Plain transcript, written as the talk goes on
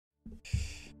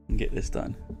and get this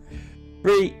done.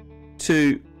 3,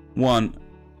 2, 1.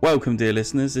 Welcome, dear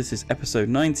listeners. This is episode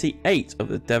 98 of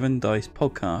the Devon Dice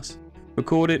podcast,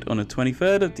 recorded on the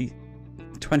 23rd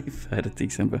of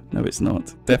December. No, it's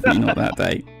not. Definitely not that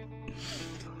date.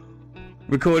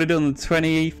 Recorded on the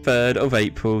 23rd of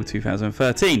April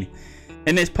 2013.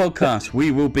 In this podcast,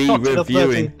 we will be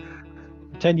reviewing.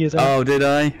 10 years old. Oh, did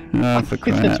I? Oh, for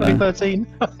crying out loud. 2013.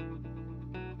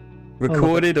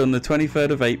 Recorded on the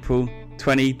 23rd of April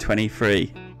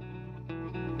 2023.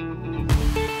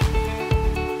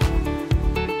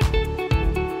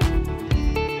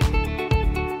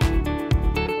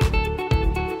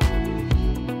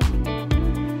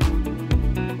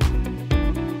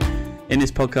 In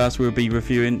this podcast, we'll be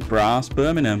reviewing Brass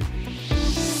Birmingham.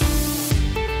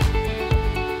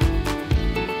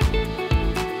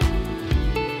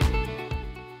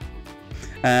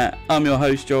 I'm your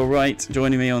host, Joel Wright.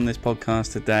 Joining me on this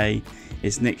podcast today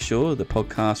is Nick Shaw, the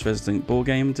podcast resident board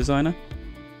game designer.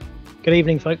 Good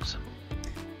evening, folks.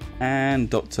 And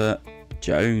Dr.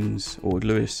 Jones, or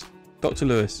Lewis. Dr.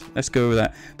 Lewis. Let's go with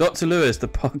that. Dr. Lewis, the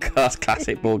podcast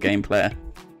classic board game player.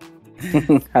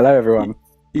 Hello, everyone.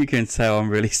 You can tell I'm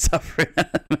really suffering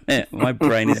at the minute. My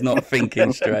brain is not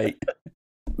thinking straight.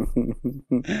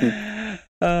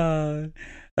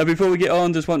 Before we get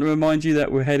on, just want to remind you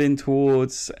that we're heading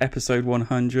towards episode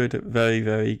 100 very,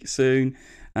 very soon.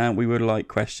 And we would like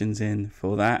questions in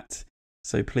for that.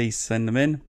 So please send them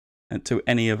in to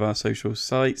any of our social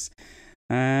sites.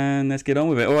 And let's get on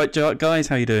with it. All right, guys,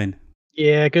 how you doing?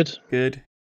 Yeah, good. Good.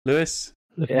 Lewis?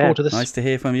 Looking forward to this. Nice to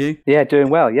hear from you. Yeah, doing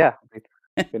well, yeah.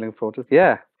 Feeling forward to it.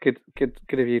 Yeah, good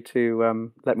of you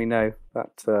to let me know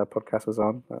that podcast was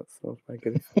on. That's very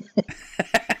good.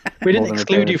 We didn't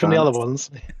exclude you from the other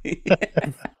ones. You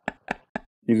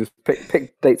just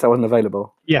picked dates I wasn't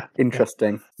available. Yeah.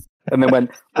 Interesting. And then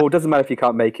went, it doesn't matter if you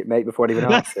can't make it, mate, before I even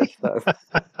answered.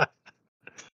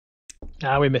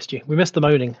 We missed you. We missed the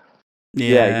moaning.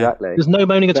 Yeah, exactly. There's no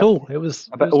moaning at all. It was.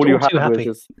 I bet all you had was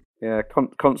just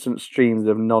constant streams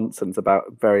of nonsense about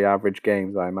very average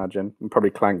games, I imagine. And probably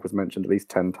Clank was mentioned at least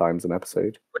 10 times an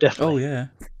episode. Definitely. Oh, yeah.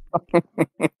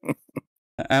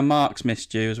 And Mark's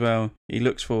missed you as well. He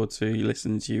looks forward to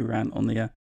listening to you rant on the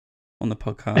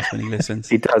podcast when he listens.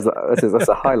 He does. That's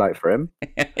a highlight for him.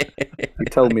 He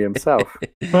told me himself.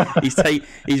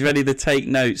 He's ready to take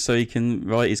notes so he can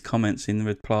write his comments in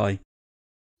reply.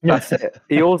 That's it.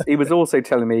 He was also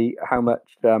telling me how much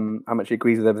he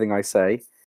agrees with everything I say,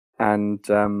 and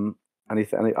how he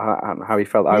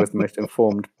felt I was the most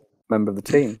informed member of the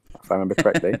team, if I remember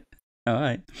correctly. All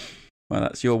right. Well,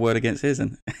 that's your word against his,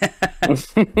 then.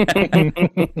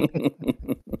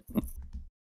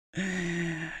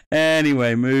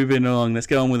 Anyway, moving on. Let's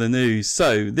go on with the news.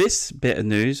 So this bit of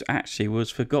news actually was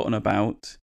forgotten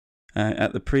about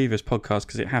at the previous podcast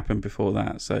because it happened before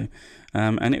that. So,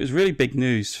 and it was really big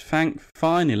news.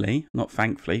 Finally,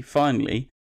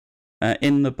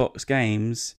 In the Box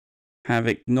Games have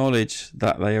acknowledged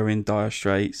that they are in dire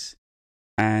straits,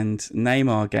 and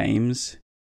Naylor Games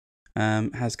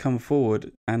has come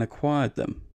forward and acquired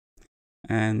them,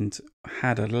 and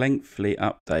had a lengthy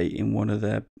update in one of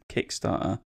their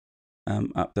Kickstarter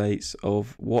updates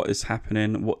of what is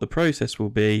happening, what the process will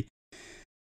be.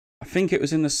 I think it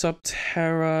was in the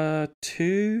Subterra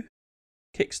 2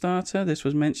 Kickstarter this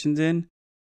was mentioned in,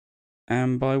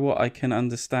 and by what I can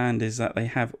understand is that they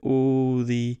have all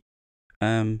the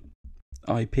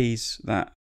IPs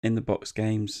that In the Box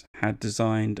Games had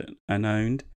designed and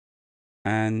owned,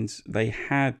 and they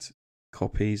had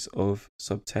copies of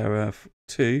Subterra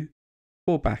 2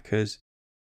 for backers,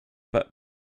 but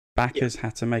backers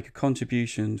had to make a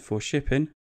contribution for shipping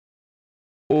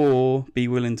or be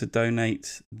willing to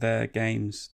donate their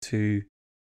games to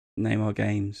Naylor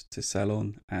Games to sell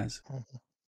on as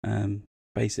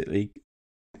basically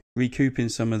recouping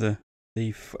some of the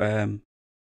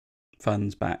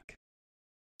funds back.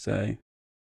 So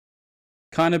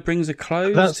kind of brings a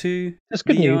close to. That's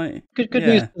good news. Good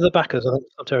news for the backers, I think,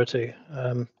 Subterra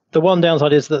 2. The one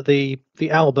downside is that the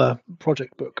Alba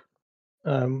project book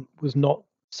was not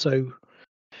so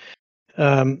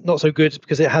good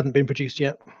because it hadn't been produced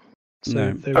yet.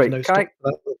 So there was no stock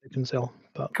that they can sell.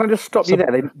 But can I just stop you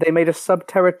there? They made a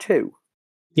Subterra 2.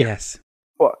 Yes.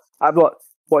 What? I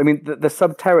mean, the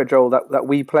Subterra, Joel, that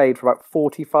we played for about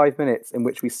 45 minutes, in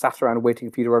which we sat around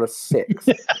waiting for you to roll a 6.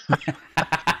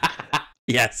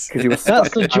 Yes.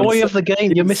 That's the joy of the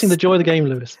game. You're missing the joy of the game,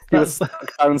 Lewis. He was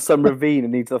stuck down some ravine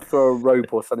and needs to throw a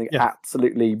rope or something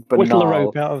absolutely banal. Whittle a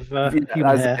rope out of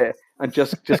human hair. And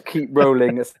just keep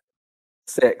rolling as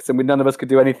 6, and none of us could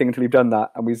do anything until you've done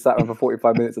that, and we sat around for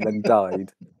 45 minutes and then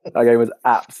died. That game was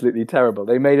absolutely terrible.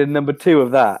 They made a number 2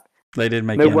 of that. They did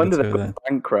make no it wonder number they've 2 gone there.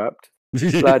 bankrupt.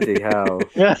 Bloody hell.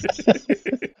 Yeah.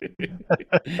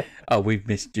 Oh, we've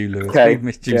missed you, Lewis. Okay. We've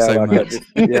missed you so much.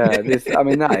 I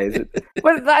mean, that is...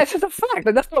 Well, that's just a fact.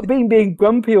 Like, that's not being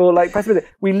grumpy or like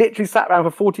pessimistic. We literally sat around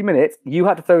for 40 minutes. You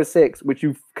had to throw a 6, which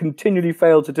you continually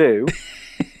failed to do.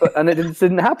 And it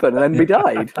didn't happen, and then we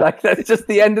died. Like, that's just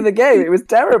the end of the game. It was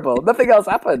terrible. Nothing else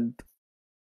happened.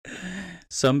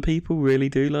 Some people really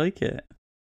do like it.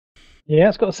 Yeah,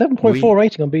 it's got a 7.4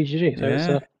 rating on BGG, so it's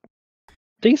a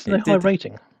decently high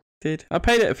rating. I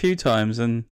played it a few times,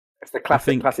 and it's the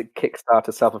classic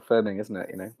Kickstarter self-affirming, isn't it?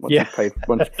 You know, once you pay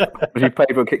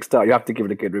for a Kickstarter, you have to give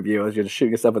it a good review, or you're just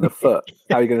shooting yourself in the foot.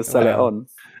 How are you going to sell it on?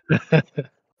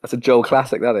 That's a Joel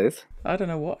classic, that is. I don't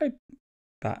know what I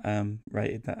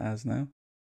rated that as now.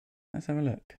 Let's have a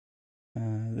look.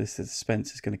 This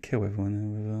suspense is going to kill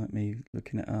everyone without me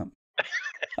looking it up.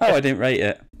 Oh, I didn't rate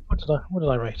it. What did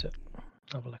I rate it?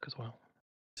 Have a look as well.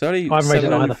 Sorry, I haven't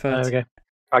rated it either. There we go.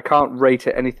 I can't rate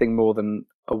it anything more than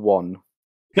a 1.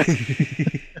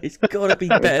 It's got to be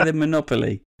better than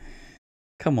Monopoly.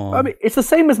 Come on. I mean, it's the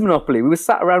same as Monopoly. We were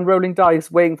sat around rolling dice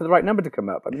waiting for the right number to come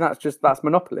up. I mean, that's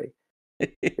Monopoly.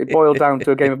 It boiled down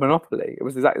to a game of Monopoly. It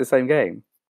was exactly the same game.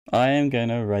 I am going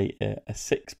to rate it a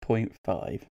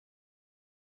 6.5.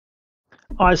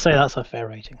 I'd say that's a fair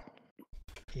rating.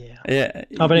 Yeah.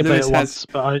 I've only played it once,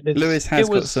 but Lewis has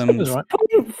got some. It was right.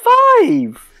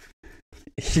 0.5.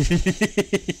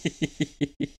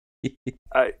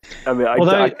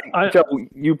 Joel,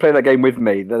 you play that game with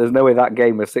me. There's no way that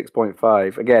game was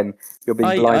 6.5. Again, you're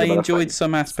being blind. I enjoyed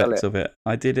some aspects of it.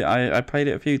 I did it. I played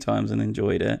it a few times and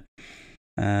enjoyed it.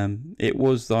 It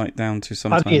was like down to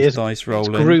sometimes dice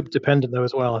rolling. It's group dependent though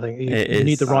as well. I think you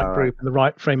need the right group and the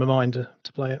right frame of mind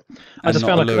to play it. I just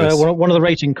found one of the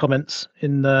rating comments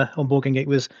on Board Game Geek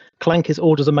was Clank is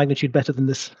orders of magnitude better than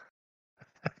this.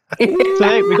 So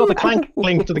hey, we got the Clank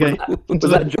link to the game.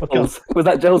 Was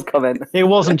that Joel's comment? It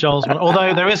wasn't Joel's one,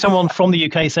 although there is someone from the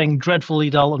UK saying dreadfully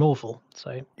dull and awful. So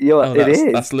it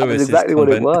is. That's Lewis. Exactly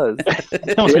comment. What it was.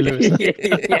 That must be Lewis.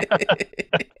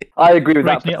 I agree with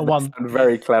that. Rating it a 1.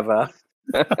 Very clever.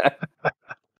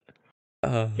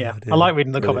 I like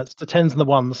reading the comments. The 10s and the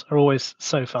 1s are always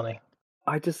so funny.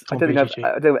 I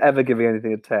don't ever give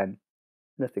anything a 10.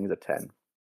 Nothing's a 10.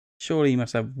 Surely you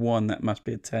must have one that must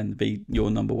be a 10 to be your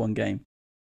number 1 game.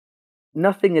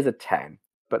 Nothing is a 10,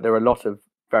 but there are a lot of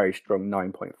very strong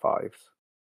 9.5s.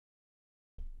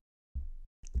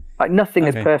 Like nothing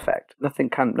is perfect. Nothing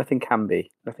can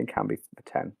be a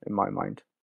 10 in my mind.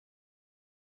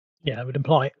 Yeah, it would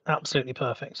imply absolutely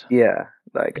perfect. Yeah,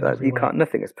 like you can't.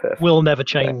 Nothing is perfect. Will never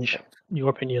change your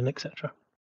opinion, etc.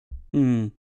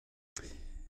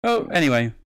 Oh,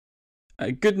 anyway.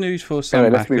 Good news for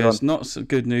some backers, not so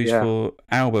good news for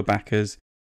Alba backers.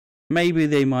 Maybe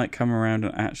they might come around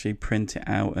and actually print it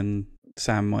out, and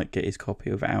Sam might get his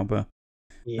copy of Alba.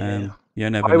 Yeah,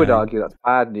 I would argue that's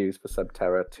bad news for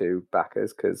Subterra 2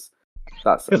 backers because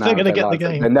they're going to get the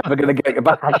game. They're never going to get it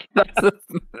back.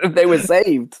 They were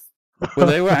saved. Well,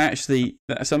 they were actually.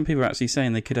 Some people are actually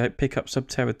saying they could pick up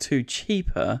Subterra 2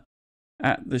 cheaper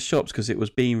at the shops because it was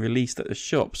being released at the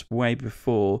shops way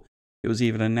before it was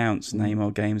even announced Naylor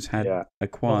Games had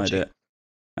acquired it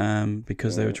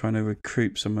because they were trying to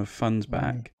recoup some of funds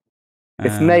back.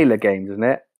 It's Naylor Games, isn't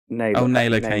it?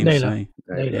 Naylor Games.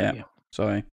 Naylor.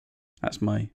 Sorry. That's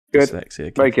my good.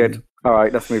 Dyslexia. Very good. All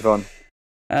right, let's move on.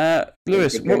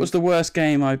 Lewis, what was the worst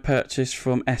game I purchased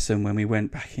from Essen when we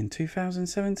went back in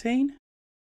 2017?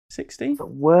 16? The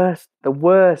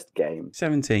worst game?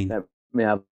 17. Let me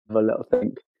have a little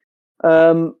think.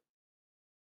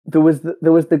 There was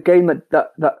the game that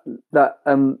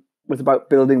was about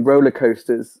building roller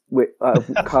coasters out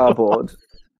of cardboard,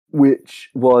 which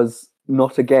was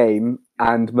not a game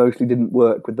and mostly didn't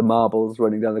work with the marbles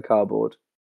running down the cardboard.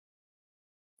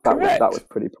 That was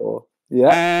pretty poor.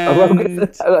 Yeah, I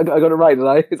got it right, did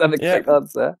I? Is that the correct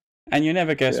answer? And you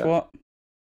never guess what?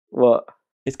 What?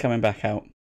 It's coming back out.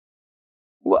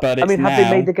 What? But have they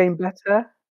made the game better?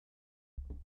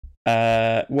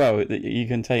 Well, you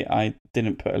can take. I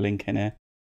didn't put a link in here.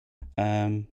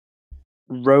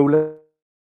 Roller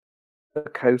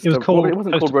Coaster. It wasn't called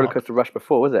Rollercoaster Rush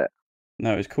before, was it?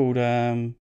 No, it was called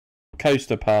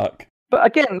Coaster Park. But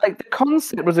again, like the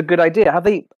concept was a good idea.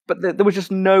 But there was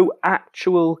just no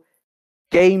actual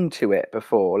game to it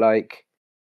before. Like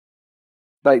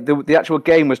the actual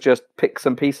game was just pick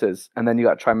some pieces and then you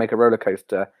got to try and make a roller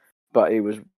coaster. But it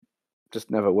was just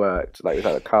never worked. Like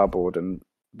without the cardboard and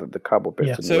the cardboard bits.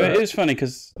 Yeah. So it is funny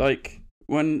because like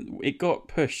when it got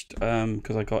pushed,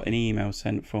 because I got an email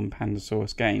sent from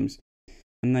Pandasaurus Games,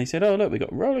 and they said, "Oh look, we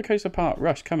got Rollercoaster Park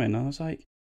Rush coming." And I was like,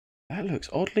 "That looks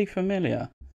oddly familiar."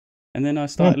 And then I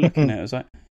started looking at it. I was like,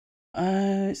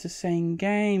 it's the same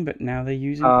game, but now they're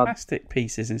using plastic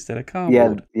pieces instead of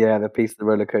cardboard. Yeah, the piece of the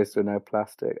roller coaster, no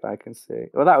plastic. I can see.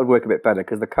 Well, that would work a bit better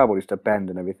because the cardboard used to bend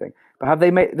and everything. But have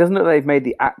they made? Doesn't it look like they've made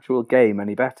the actual game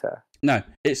any better? No,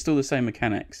 it's still the same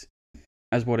mechanics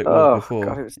as what it was before.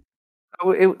 God,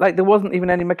 like there wasn't even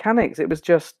any mechanics. It was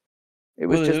just.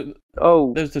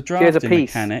 There's the drafting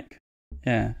mechanic.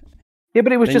 Yeah. Yeah,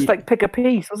 but it was just like pick a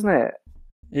piece, wasn't it?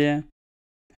 Yeah.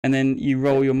 And then you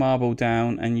roll your marble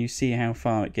down, and you see how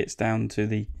far it gets down to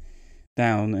the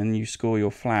and you score your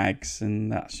flags,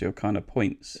 and that's your kind of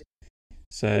points.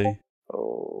 So,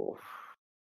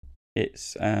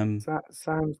 it's that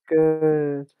sounds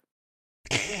good.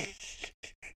 I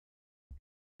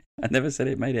never said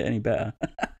it made it any better.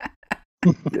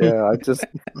 Yeah,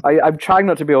 I'm trying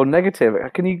not to be all negative.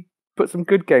 Can you put some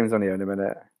good games on here in a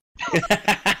minute?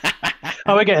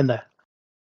 Oh, we're getting there.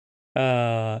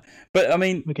 But I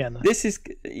mean, this is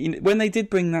when they did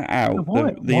bring that out,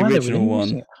 the original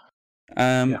one.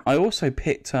 I also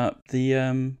picked up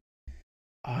the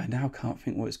I now can't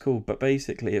think what it's called, but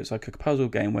basically it was like a puzzle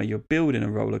game where you're building a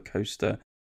roller coaster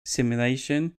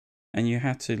simulation, and you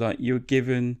had to you were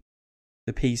given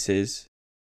the pieces,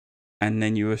 and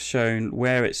then you were shown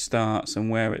where it starts and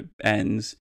where it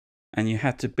ends, and you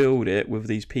had to build it with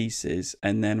these pieces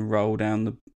and then roll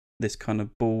down this kind of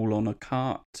ball on a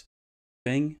cart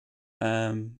thing.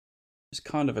 It's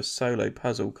kind of a solo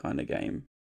puzzle kind of game,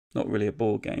 not really a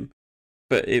board game,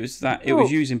 but it was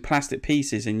was using plastic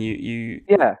pieces, and you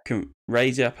can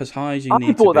raise it up as high as you need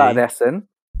to be. I bought that at Essen.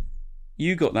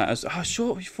 You got that as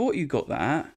sure. I thought you got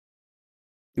that.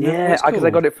 Yeah, because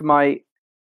I got it for my.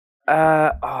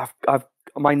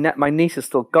 My niece has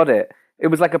still got it. It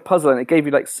was like a puzzle, and it gave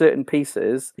you like certain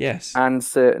pieces. Yes. And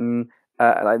certain.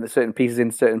 Like the certain pieces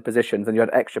in certain positions, and you had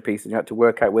extra pieces. And you had to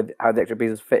work out with how the extra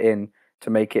pieces fit in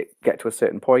to make it get to a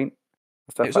certain point.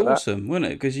 It was awesome, wasn't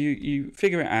it? Because you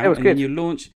figure it out, and then you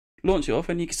launch it off,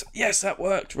 and you can say, yes, that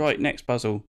worked. Right, next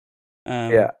puzzle.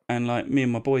 And like me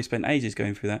and my boy spent ages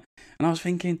going through that, and I was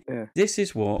thinking, this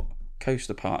is what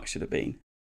Coaster Park should have been,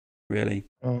 really.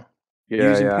 Oh.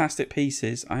 Using plastic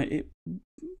pieces. It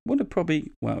would have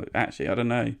probably. Well, actually, I don't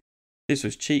know. This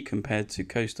was cheap compared to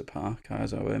Coaster Park,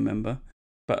 as I remember.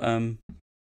 But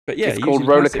yeah, it's called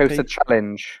Rollercoaster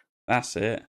Challenge. That's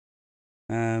it.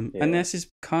 And this is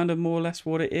kind of more or less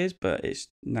what it is, but it's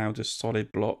now just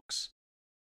solid blocks,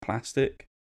 plastic.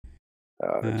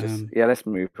 Let's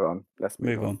move on. Let's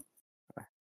move on.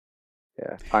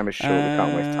 Yeah, time is short. We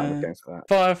can't waste time with games for that.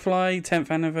 Firefly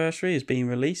 10th anniversary is being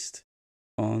released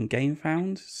on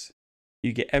GameFound.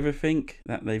 You get everything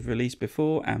that they've released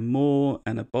before and more,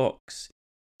 and a box.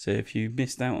 So if you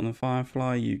missed out on the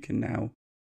Firefly, you can now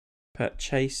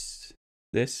purchase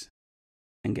this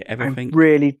and get everything. I'm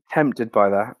really tempted by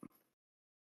that.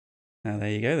 Now there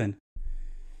you go then.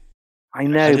 I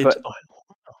know, but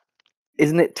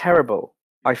isn't it terrible?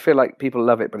 I feel like people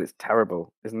love it, but it's terrible.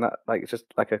 Isn't that like it's just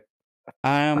like a?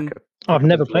 I've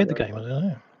never played the game. I don't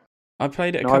know. I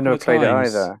played it a couple of times. I've never played it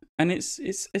either. And it's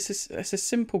a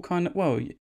simple kind of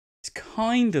it's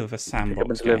kind of a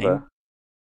sandbox game.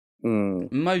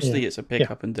 Mostly it's a pick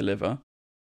up and deliver,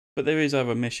 but there is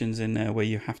other missions in there where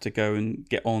you have to go and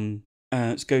get on.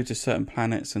 Go to certain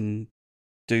planets and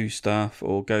do stuff,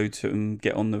 or go to and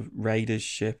get on the Raiders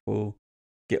ship, or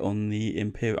get on the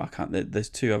Imperial. There's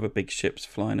two other big ships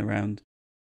flying around,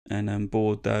 and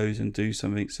board those and do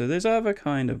something. So there's other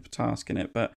kind of task in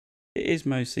it, but it is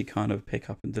mostly kind of pick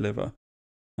up and deliver.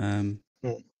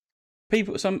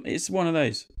 It's one of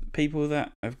those people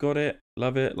that have got it,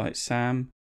 love it, like Sam,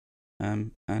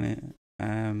 and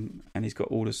he's got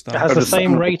all the stuff. It has the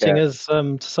same rating as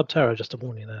Subterra. Just to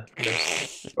warn you there.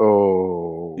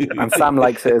 Oh, and Sam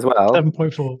likes it as well.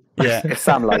 7.4. Yeah, if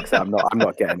Sam likes it, I'm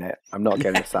not getting it. I'm not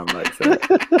getting if Sam likes it.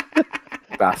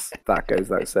 That goes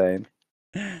without saying.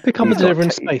 Pick up and deliver in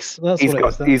space. That's what it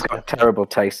is. He's got terrible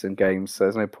taste in games, so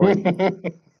there's no point.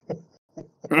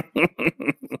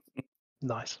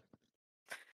 Nice.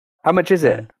 How much is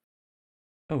it?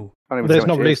 Oh, it's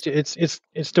not released yet. It's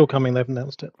still coming. They've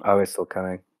announced it. Oh, it's still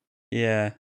coming.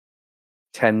 Yeah.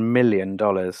 $10 million.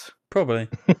 Probably.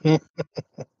 It's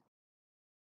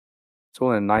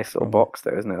all in a nice little box,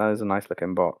 though, isn't it? That is a nice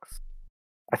looking box.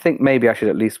 I think maybe I should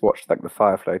at least watch like the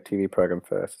Firefly TV program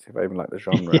first, see if I even like the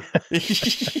genre.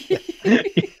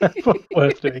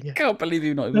 Worth doing. I can't believe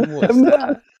you've not even watched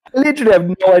that. I literally have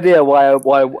no idea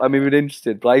why I'm even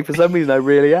interested. Like for some reason, I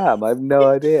really am. I have no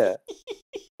idea.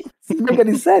 doesn't make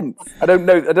any sense. I don't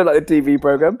know. I don't like the TV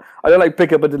program. I don't like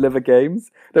pick up and deliver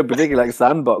games. I don't particularly like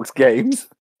sandbox games.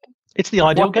 It's the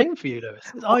ideal game for you, Lewis.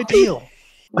 It's ideal.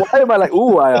 Why am I like,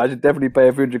 I should definitely pay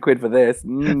a few £100 for this.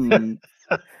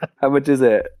 How much is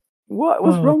it?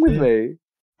 What's wrong with me?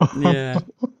 Yeah.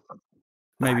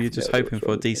 Maybe you're just hoping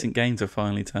for a decent game to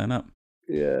finally turn up.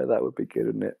 Yeah, that would be good,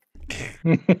 wouldn't it?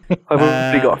 I've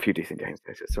already got a few decent games.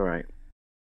 It's all right.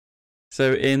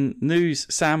 So in news,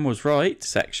 Sam was right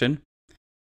section,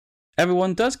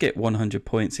 everyone does get 100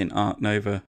 points in Ark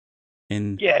Nova.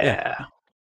 Yeah.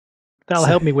 That'll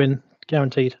help me win,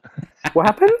 guaranteed. What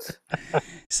happens?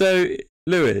 So,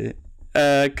 Louis,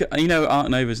 you know Ark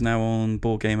Nova's now on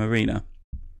Board Game Arena.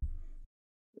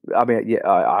 I mean,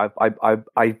 yeah,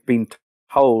 I've been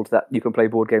told that you can play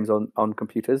board games on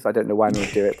computers. I don't know why I'm going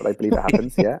to do it, but I believe it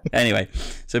happens, yeah. Anyway,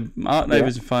 so Ark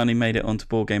Nova's finally made it onto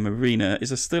Board Game Arena.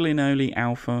 It's still in early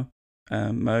alpha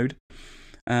mode.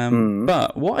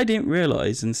 But what I didn't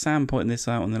realise, and Sam pointed this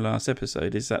out in the last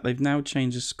episode, is that they've now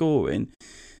changed the scoring.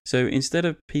 So instead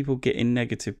of people getting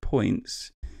negative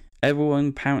points, everyone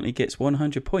apparently gets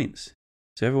 100 points.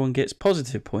 So everyone gets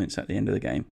positive points at the end of the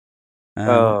game.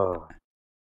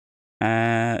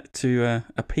 To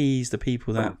appease the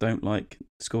people that don't like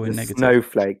scoring negative.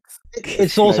 Snowflakes.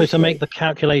 It's also to make the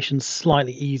calculations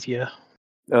slightly easier.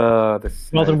 Rather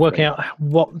than working out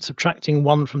subtracting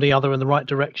one from the other in the right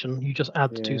direction, you just add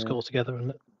the two scores together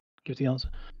and it gives the answer.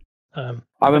 I'm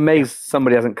amazed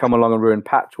somebody hasn't come along and ruined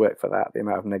Patchwork for that, the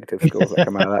amount of negative scores that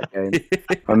come out of that game.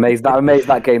 I'm amazed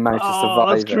that game managed to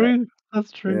survive. That's true.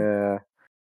 That's true.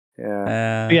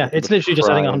 Yeah. It's literally just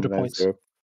adding 100 points.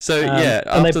 So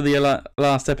after the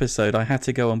last episode, I had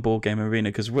to go on Board Game Arena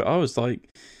because I was like,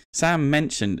 Sam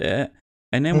mentioned it,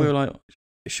 and then we were like,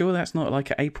 sure, that's not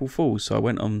like an April Fool's. So I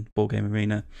went on Board Game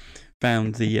Arena,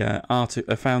 found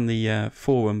the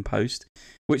forum post,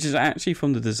 which is actually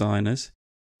from the designers,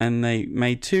 and they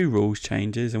made 2 rules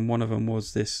changes, and one of them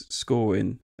was this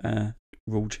scoring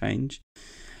rule change.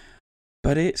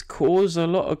 But it's caused a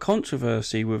lot of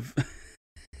controversy with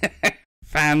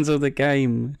fans of the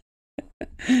game.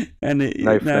 And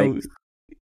Snowflakes.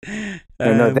 No,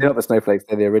 they're not the Snowflakes.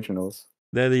 They're the originals.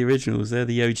 They're the originals. They're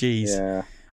the OGs. Yeah,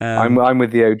 I'm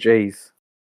with the OGs.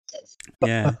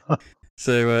 Yeah.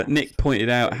 So Nick pointed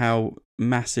out how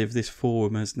massive this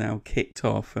forum has now kicked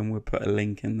off, and we'll put a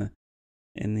link in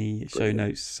the show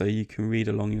notes so you can read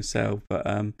along yourself. But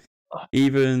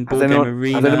even Board Game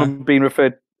Arena has anyone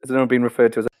been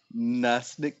referred to as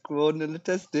Nasnik one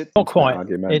test it? Not quite.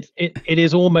 It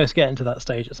is almost getting to that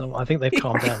stage. I think they've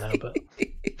calmed down now, but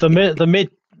the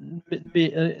mid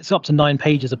it's up to 9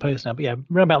 pages a post now. But yeah,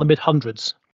 around about the mid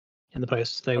hundreds in the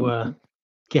posts, they were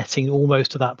getting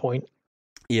almost to that point.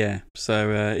 Yeah,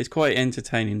 so it's quite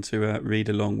entertaining to read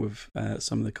along with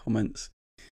some of the comments.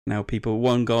 Now,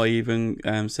 one guy even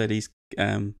said he's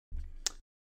cancelled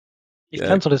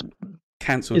his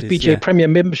BGA yeah,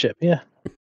 Premium membership. Yeah.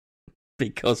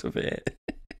 Because of it.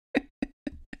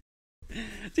 Do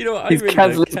you know what? He's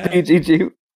cancelled his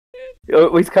BGG.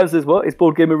 He's cancelled his what? His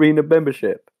Board Game Arena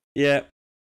membership. Yeah.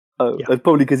 Oh, yeah. That's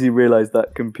probably because he realised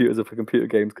that computers are for computer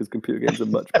games, because computer games are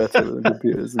much better than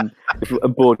computers, and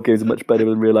board games are much better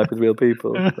than real life with real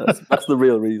people. That's the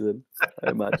real reason,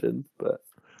 I imagine. But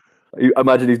I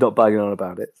imagine he's not banging on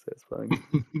about it, so it's fine.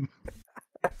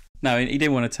 No, he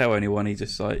didn't want to tell anyone. He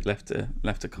just left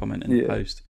a comment in the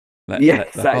post. Let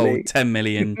exactly. The whole 10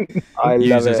 million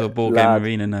users of Board Game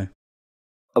Arena know.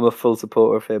 I'm a full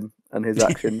supporter of him and his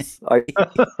actions.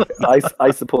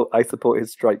 I support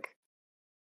his strike.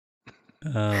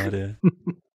 Oh dear.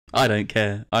 I don't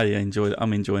care.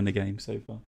 I'm enjoying the game so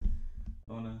far.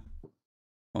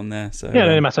 On there, so yeah,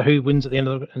 no matter who wins at the end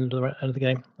of the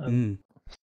game.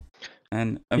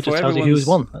 And it just tells you who's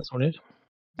won. That's what it is.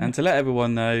 And to let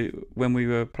everyone know, when we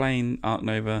were playing Ark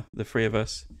Nova, the 3 of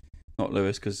us, not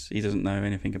Lewis because he doesn't know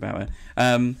anything about it.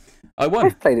 I won.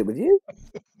 I've played it with you.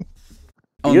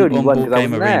 on Board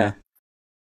Game Arena.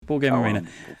 Board Game Arena.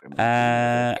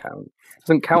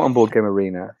 Doesn't count on Board Game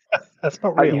Arena. That's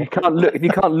not real. If you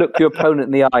can't look your opponent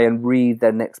in the eye and read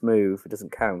their next move, it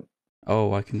doesn't count.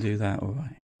 Oh, I can do that. All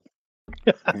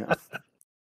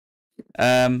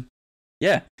right.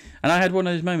 Yeah, and I had one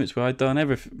of those moments where I'd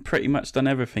pretty much done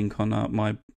everything on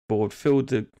my board, filled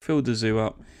the zoo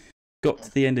up, got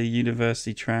to the end of the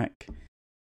university track,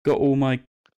 got all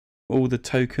the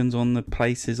tokens on the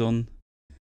places on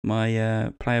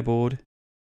my player board.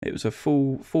 It was a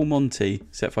full Monty,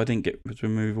 except for I didn't get to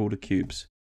remove all the cubes.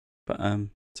 But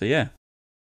so yeah,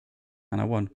 and I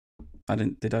won.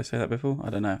 Did I say that before? I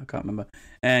don't know. I can't remember.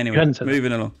 Anyway,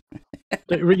 moving along.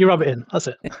 You rub it in. That's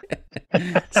it.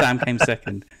 Sam came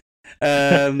second.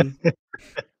 I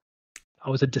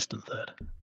was a distant third.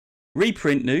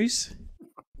 Reprint news.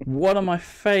 One of my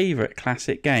favourite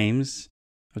classic games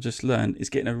I've just learned is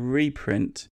getting a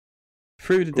reprint.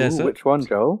 Through the Desert. Which one,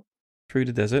 Joel? Through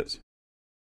the Desert.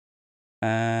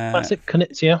 Classic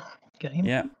Knizia game.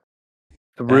 Yeah.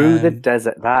 Through the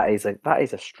Desert. That is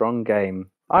a strong game.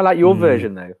 I like your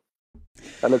version though.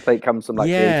 That looks like it comes from like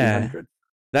the 1800s.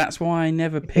 That's why I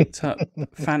never picked up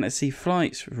Fantasy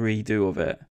Flight's redo of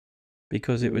it,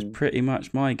 because it was pretty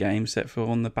much my game, except for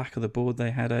on the back of the board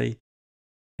they had a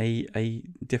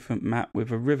different map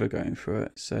with a river going through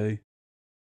it. So I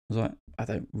was like, I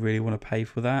don't really want to pay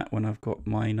for that when I've got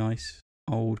my nice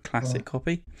old classic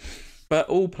copy. But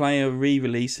All Play are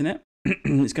re-releasing it.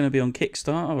 It's going to be on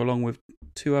Kickstarter along with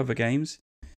 2 other games,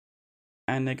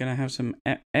 and they're going to have some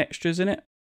extras in it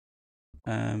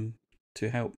to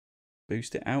help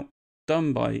boost it out.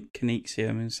 Done by Knizia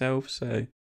himself, so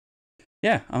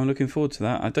yeah, I'm looking forward to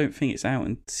that. I don't think it's out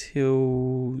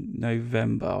until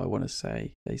November, I want to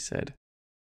say, they said.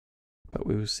 But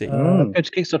we will see. Go to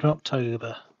Kickstarter in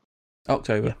October.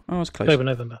 Yeah. Oh, it's close. October,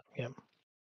 November, yeah.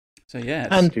 So yeah.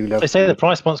 And they say the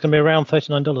price point's going to be around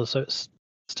 $39, so it's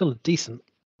still a decent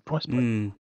price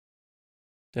point.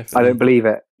 Definitely. I don't believe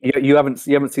it. You haven't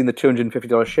seen the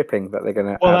 $250 shipping that they're going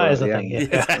to. Well, that is the thing.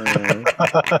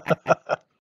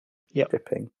 Yeah.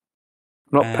 Shipping.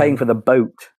 I'm not paying for the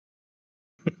boat.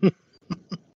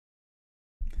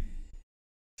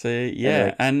 So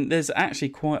yeah, and there's actually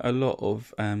quite a lot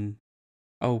of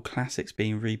old classics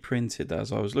being reprinted.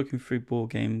 As I was looking through Board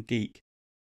Game Geek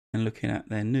and looking at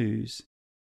their news,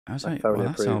 I was like, well,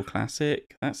 that's an old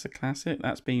classic. That's a classic.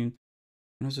 That's been.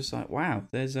 And I was just like, wow,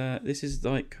 this is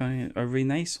like kind of a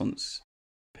renaissance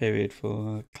period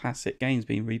for classic games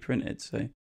being reprinted. So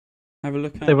have a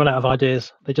look at. They run out of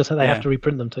ideas. They just have to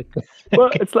reprint them to. Well,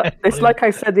 it's like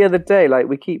I said the other day. Like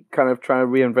we keep kind of trying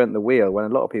to reinvent the wheel when a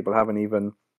lot of people haven't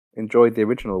even enjoyed the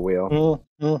original wheel.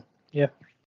 Yeah,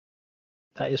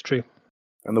 that is true.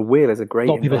 And the wheel is a great.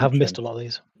 A lot of people have missed a lot of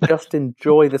these. Just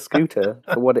enjoy the scooter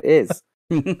for what it is.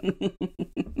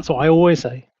 That's what I always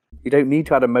say. You don't need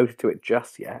to add a motor to it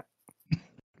just yet.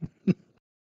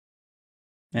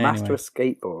 Master a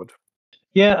skateboard.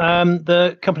 Yeah,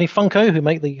 the company Funko, who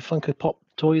make the Funko Pop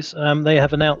toys, they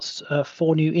have announced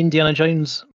 4 new Indiana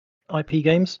Jones IP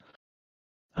games,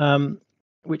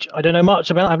 which I don't know much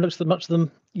about. I haven't looked at much of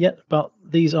them yet, but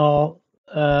these are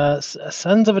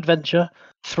Sands of Adventure,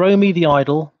 Throw Me the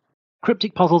Idol,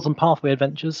 Cryptic Puzzles and Pathway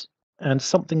Adventures, and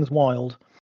Something's Wild.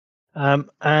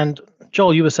 And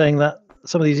Joel, you were saying that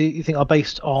some of these you think are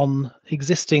based on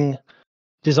existing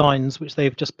designs, which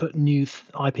they've just put new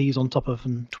IPs on top of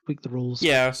and tweaked the rules.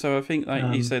 Yeah, so I think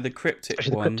like you say, the Cryptic one.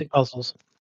 The Cryptic Puzzles.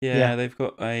 Yeah, they've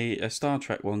got a Star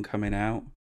Trek one coming out,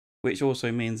 which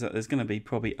also means that there's going to be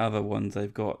probably other ones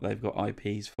they've got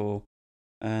IPs for.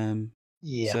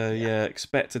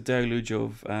 Expect a deluge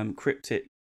of Cryptic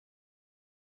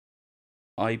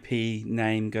IP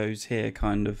name goes here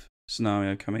kind of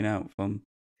scenario coming out from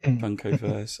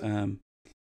Funkoverse.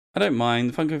 I don't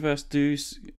mind. Funkoverse do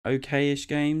okay-ish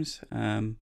games.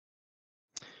 But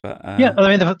I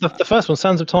mean, the first one,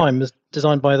 Sands of Time, is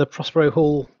designed by the Prospero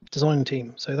Hall design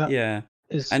team. So that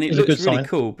is and it is looks a good really sign.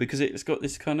 cool because it's got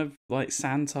this kind of like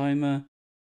sand timer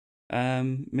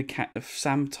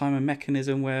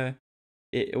mechanism where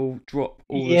it will drop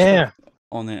all the stuff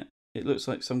on it. It looks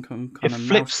like some kind of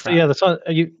flips. mousetrap. Yeah, the time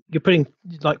you're putting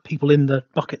like people in the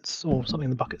buckets or something in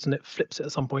the buckets, and it flips it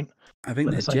at some point. I think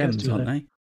they're gems, aren't they?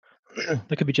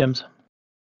 They could be gems.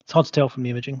 It's hard to tell from the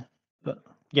imaging, but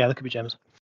yeah, they could be gems.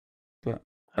 But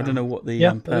I don't know what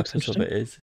the purpose of it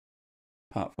is,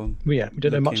 apart from we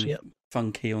don't know much yet.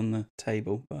 Funky on the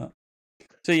table, but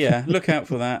so yeah, look out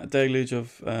for that. A deluge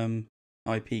of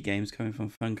IP games coming from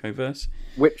Funkoverse.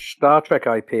 Which Star Trek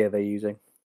IP are they using?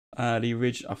 The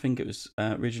original, I think it was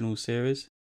original series.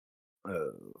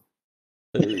 Oh,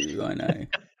 I know.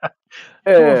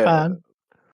 Fan.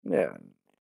 Yeah.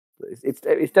 It's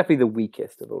definitely the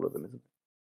weakest of all of them, isn't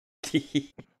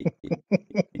it?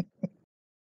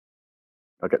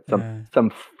 I'll get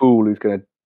some fool who's going to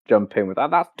jump in with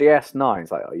that's DS9.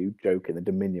 It's like, are you joking? The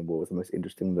Dominion War was the most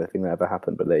interesting thing that ever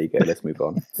happened. But there you go. Let's move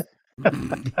on.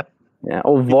 Yeah.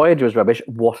 Oh, Voyager was rubbish.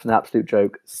 What an absolute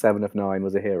joke. 7 of 9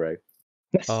 was a hero.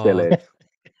 Still is.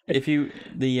 If you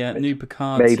new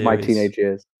Picard made series, my teenage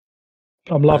years.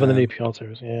 I'm loving the new Picard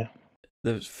series. Yeah.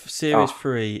 The series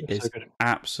 3 is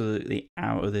absolutely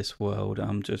out of this world.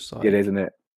 I'm just like, it isn't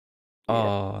it?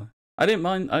 I didn't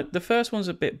mind. The first one's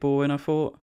a bit boring, I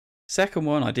thought. Second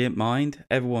one, I didn't mind.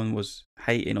 Everyone was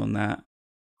hating on that.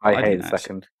 I hate the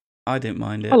second. I didn't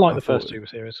mind it. I like the first 2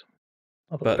 series.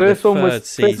 But first one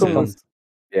was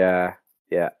yeah.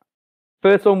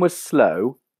 First one was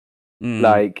slow.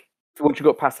 Like once you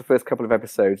got past the first couple of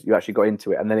episodes, you actually got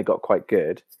into it, and then it got quite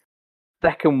good.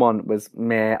 Second one was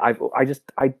meh.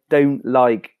 I don't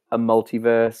like a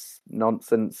multiverse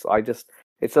nonsense.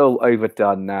 It's all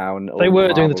overdone now, and they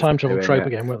were doing the time travel trope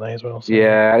again, weren't they, as well? So.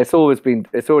 Yeah, it's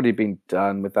already been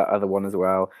done with that other one as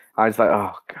well. I was like,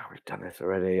 oh god, we've done this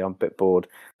already. I'm a bit bored.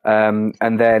 And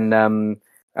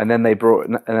then they brought,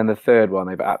 and then the third one,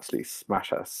 they've absolutely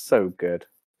smashed it. It's so good.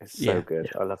 It's so good.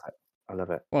 Yeah. I love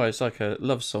it. Well, it's like a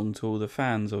love song to all the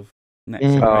fans of Next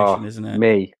Generation, isn't it?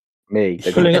 Me.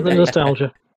 Pulling up the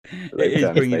nostalgia. It is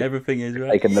bringing everything in.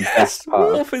 Right? Taking the best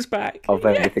part Worf is back of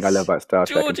everything I love about Star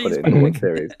Trek and put it in one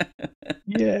series.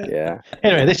 Yeah.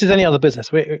 Anyway, this is any other business.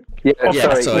 Sorry.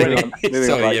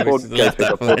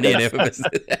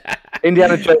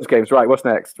 Indiana Jones games. Right. What's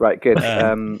next? Right. Good.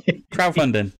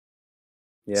 Crowdfunding.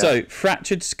 Yeah. So,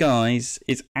 Fractured Skies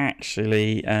is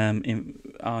actually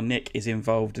our Nick is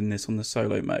involved in this on the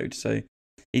solo mode. So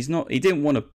he didn't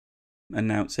want to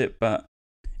announce it, but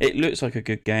it looks like a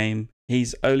good game.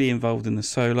 He's only involved in the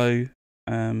solo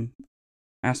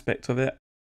aspect of it.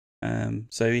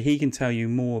 So he can tell you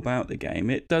more about the game.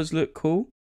 It does look cool.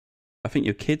 I think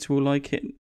your kids will like it,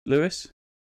 Lewis.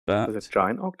 But there's a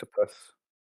giant octopus.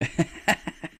 It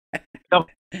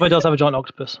does have a giant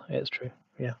octopus. It's true.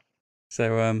 Yeah. This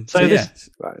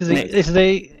is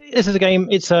a game.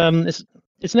 It's an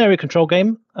area control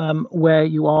game where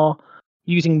you are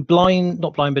using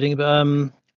not blind bidding,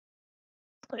 but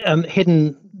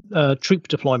hidden troop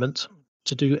deployment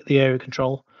to do the area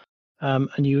control,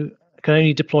 and you can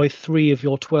only deploy 3 of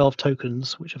your 12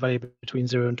 tokens, which are valuable between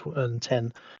 0 and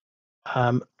 10.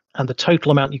 And the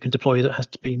total amount you can deploy has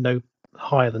to be no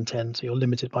higher than 10, so you're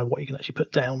limited by what you can actually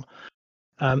put down.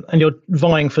 And you're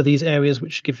vying for these areas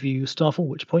which give you star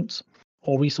forward points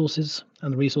or resources,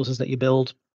 and the resources that you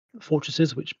build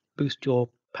fortresses which boost your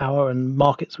power and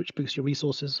markets which boost your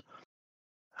resources.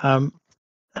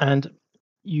 And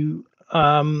you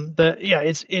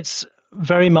it's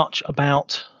very much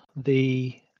about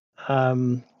the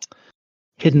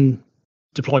hidden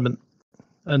deployment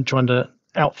and trying to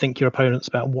outthink your opponents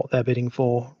about what they're bidding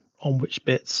for on which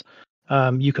bits.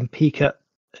 You can peek at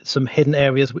some hidden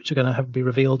areas which are going to be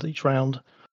revealed each round.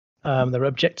 There are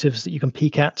objectives that you can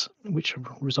peek at which are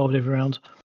resolved every round.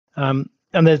 And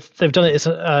they've done it as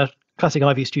a classic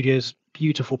Ivy Studios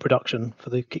beautiful production for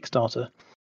the Kickstarter.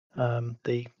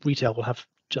 The retail will have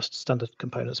just standard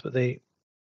components, but the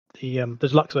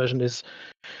deluxe version is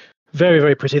very,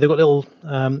 very pretty. They've got little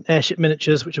airship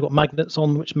miniatures which have got magnets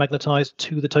on, which magnetize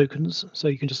to the tokens, so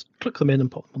you can just click them in and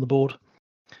pop them on the board.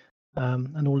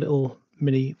 And all little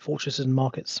mini fortresses and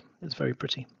markets. It's very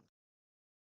pretty.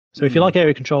 So if you like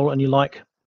area control and you like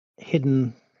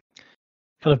hidden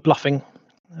kind of bluffing,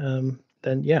 then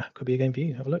yeah, could be a game for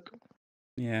you. Have a look.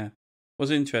 Yeah.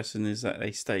 What's interesting is that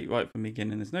they state right from the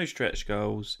beginning there's no stretch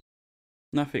goals,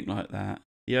 nothing like that.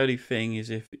 The only thing is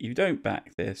if you don't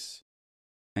back this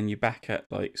and you back at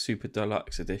like Super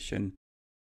Deluxe Edition,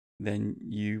 then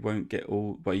you won't get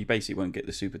you basically won't get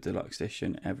the Super Deluxe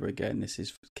Edition ever again. This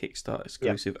is Kickstarter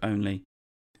exclusive only,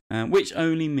 which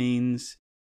only means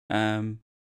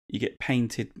you get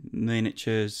painted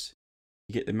miniatures,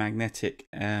 you get the magnetic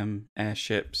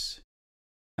airships,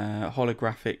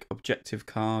 holographic objective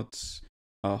cards,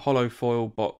 hollow foil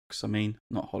box,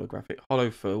 not holographic,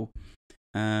 hollow foil,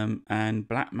 and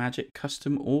Black Magic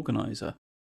custom organizer.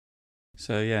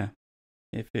 So yeah,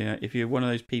 if you're one of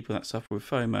those people that suffer with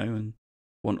FOMO and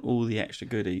want all the extra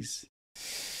goodies,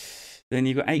 then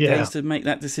you've got 8 days to make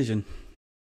that decision.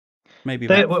 Maybe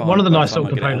one of the nice little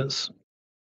components.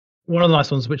 One of the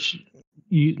nice ones, which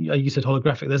you said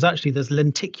holographic. There's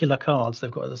lenticular cards.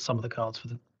 They've got some of the cards for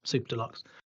the Super Deluxe,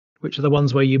 which are the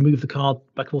ones where you move the card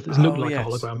back and forth. It looks like a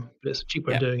hologram, but it's a cheap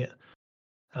way of doing it.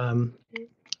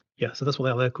 So that's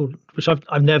what they're called, which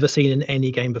I've never seen in any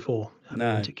game before.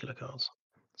 Lenticular cards.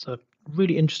 So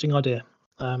really interesting idea.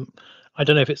 I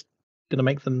don't know if it's going to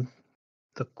make them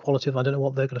the quality of. I don't know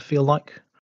what they're going to feel like.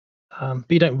 But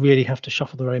you don't really have to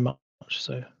shuffle them very much.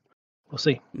 So we'll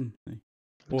see.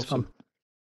 It's fun.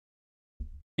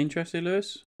 Interested,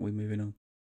 Lewis? We're moving on.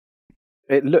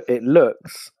 It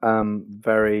looks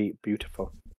very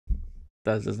beautiful.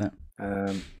 Doesn't it?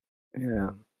 Yeah,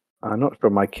 I'm not sure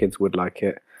my kids would like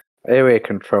it. Area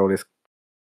control is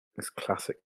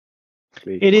classic.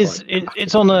 It is.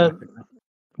 It's on a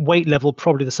weight level,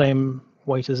 probably the same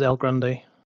weight as El Grande.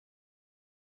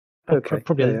 Okay.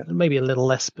 Probably maybe a little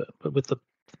less, but with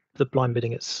the blind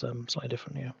bidding, it's slightly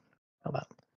different. Yeah, how that.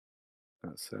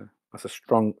 That's a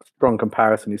strong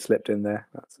comparison you slipped in there.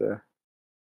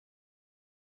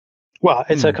 Well,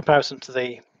 it's a comparison to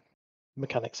the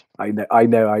mechanics. I know.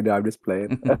 I'm just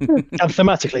playing. And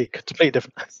thematically, completely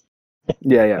different.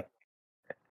 Yeah.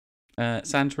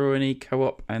 Santorini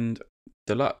Co-op and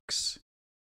Deluxe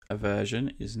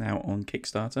version is now on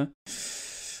Kickstarter.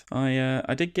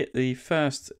 I did get the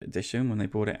first edition when they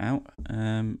brought it out.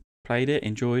 Played it,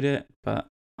 enjoyed it, but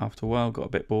after a while got a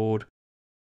bit bored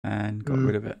and got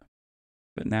rid of it.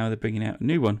 But now they're bringing out a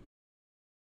new one,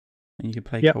 and you can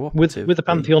play co-op with the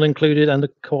Pantheon included and the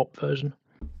co-op version,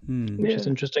 which is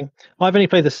interesting. I've only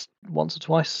played this once or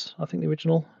twice. I think the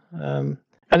original, and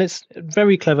it's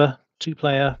very clever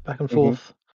 2-player back and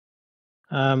forth.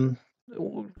 Kind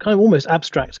of almost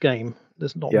abstract game.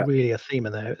 There's not really a theme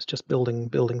in there. It's just building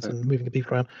buildings and moving the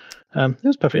people around. It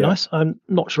was perfectly nice. I'm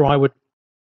not sure I would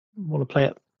want to play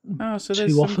it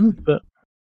too often, but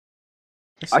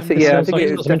I think it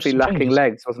was definitely lacking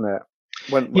legs, wasn't it?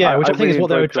 Which I think is what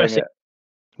they're addressing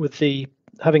with the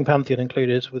having Pantheon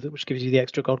included, which gives you the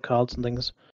extra god cards and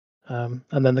things, and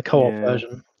then the co-op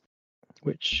version,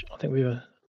 which I think we were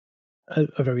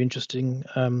a very interesting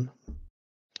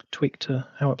tweak to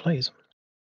how it plays.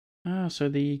 So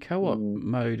the co-op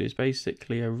mode is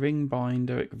basically a ring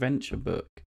binder adventure book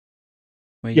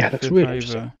where you flip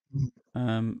over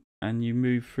and you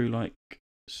move through like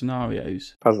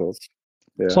scenarios, puzzles.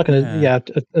 Yeah. It's like an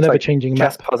ever-changing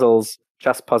map.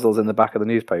 Chess puzzles in the back of the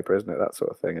newspaper, isn't it? That sort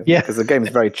of thing. Because the game is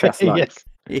very chess-like. Yes.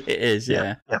 It is,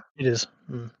 yeah, it is.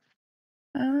 Oh,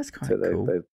 that's quite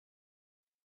cool.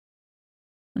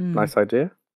 Nice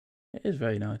idea. It is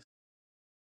very nice.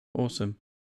 Awesome.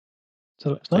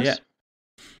 So it's nice.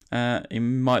 It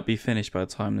might be finished by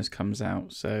the time this comes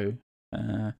out. So,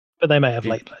 but they may have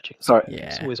late pledging. Sorry,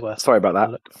 it's always worth. Sorry about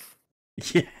that.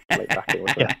 Late backing,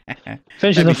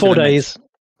 finishes in 4 days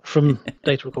from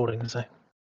data recording. So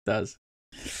does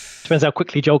depends how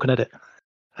quickly Joel can edit.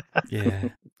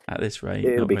 At this rate,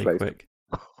 it'll not be very close.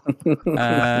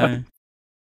 Quick.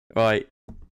 Right,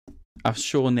 I'm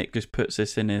sure Nick just puts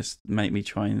this in here to make me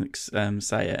try and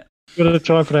say it. I'm going to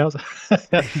try and pronounce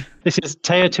it. This is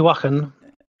Teotihuacan,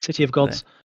 City of Gods,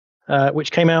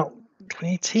 which came out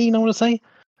 2018, I want to say.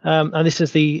 And this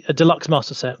is the deluxe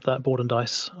master set that Board and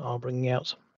Dice are bringing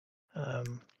out.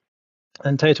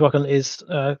 And Teotihuacan is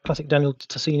classic Daniel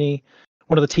Tassini,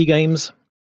 one of the T games,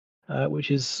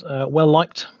 which is well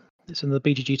liked. It's in the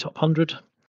BGG Top 100.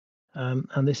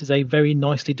 And this is a very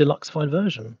nicely deluxeified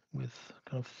version with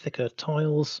kind of thicker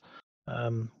tiles,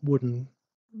 wooden,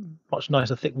 much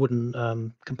nicer thick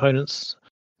wooden components.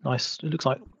 Nice. It looks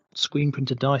like screen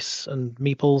printed dice and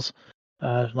meeples.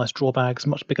 Nice draw bags,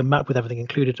 much bigger map with everything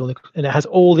included, and it has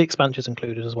all the expansions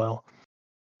included as well.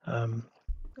 Have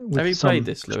you played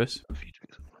this, Lewis?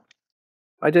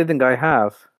 I don't think I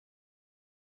have.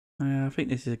 I think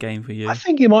this is a game for you. I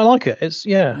think you might like it. It's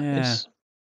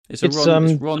It's a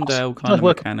rondelle kind of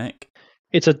mechanic.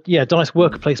 It's a dice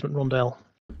worker placement rondelle.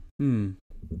 And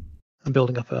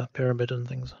building up a pyramid and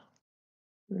things.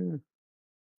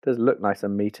 Does look nice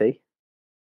and meaty.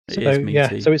 It is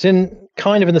meaty. So it's in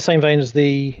kind of in the same vein as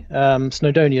the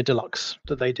Snowdonia Deluxe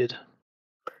that they did.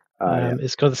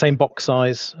 It's kind of the same box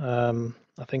size,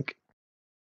 I think,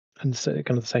 and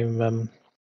kind of the same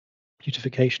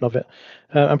beautification of it,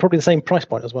 and probably the same price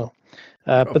point as well.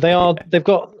 But they've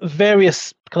got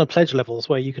various kind of pledge levels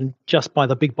where you can just buy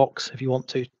the big box if you want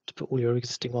to put all your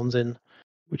existing ones in,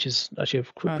 which is actually a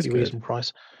pretty reasonable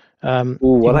price.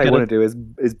 What I want to do is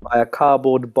buy a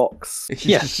cardboard box.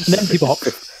 Yes, an empty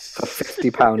box for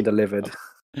 £50 delivered.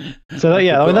 So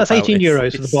I mean that's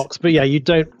 €18 for the box, but you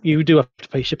do have to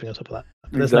pay shipping on top of that.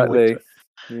 There's no way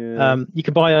to it. You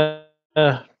can buy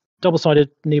a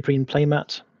double-sided neoprene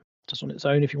playmat just on its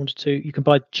own if you wanted to. You can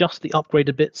buy just the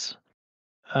upgraded bits,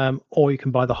 or you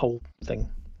can buy the whole thing.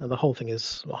 And the whole thing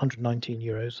is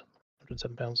 €119,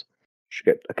 £107.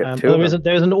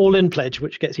 There is an all-in pledge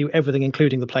which gets you everything,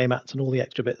 including the playmats and all the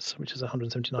extra bits, which is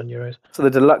 €179. So the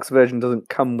deluxe version doesn't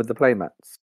come with the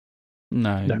playmats?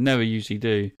 No, never usually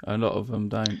do. A lot of them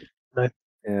don't. No,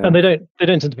 and they don't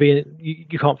tend to be.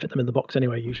 You can't fit them in the box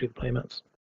anyway. Usually the playmats.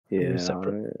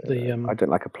 Separate. I don't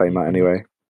like a playmat anyway.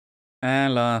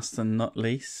 And last and not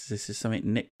least, this is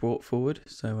something Nick brought forward,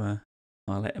 so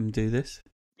I'll let him do this.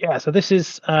 Yeah, so this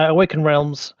is Awaken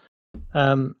Realms.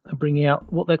 Bringing out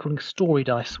what they're calling story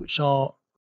dice, which are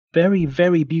very,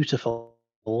 very beautiful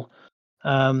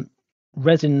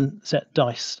resin set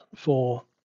dice for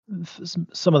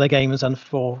some of their games and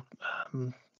for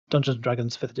Dungeons and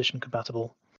Dragons 5th edition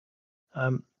compatible.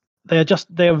 They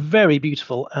are very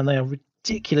beautiful and they are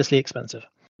ridiculously expensive.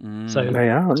 So they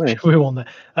are, aren't they? We're on there.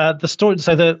 The story.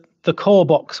 So the core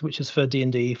box, which is for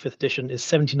D&D 5th edition, is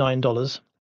 $79,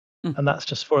 and that's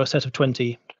just for a set of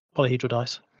 20 polyhedral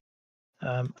dice.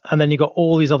 And then you've got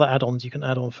all these other add-ons you can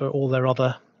add on for all their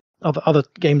other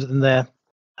games in their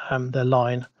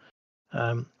line,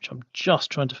 which I'm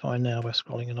just trying to find now by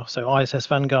scrolling enough. So ISS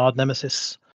Vanguard,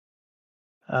 Nemesis,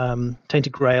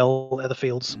 Tainted Grail,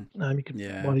 Etherfields. You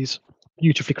can buy these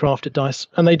beautifully crafted dice,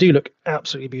 and they do look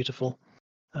absolutely beautiful.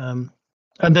 And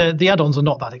the add-ons are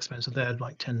not that expensive. They're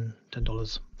like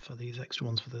 $10 for these extra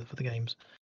ones for the games.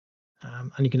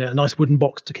 And you can get a nice wooden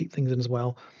box to keep things in as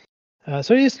well.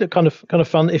 So it is kind of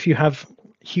fun. If you have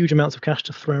huge amounts of cash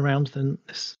to throw around, then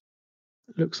this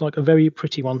looks like a very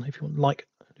pretty one. If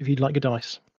you'd like your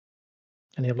dice,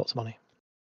 and you have lots of money.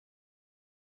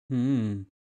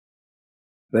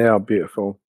 They are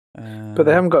beautiful, but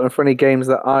they haven't got them for any games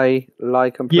that I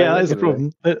like and play. Yeah, that is a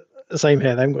problem. The same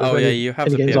here. They haven't got you have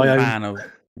to be a fan of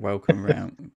Welcome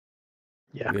Round.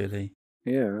 Yeah, really.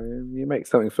 Yeah, you make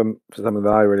something for something that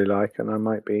I really like, and I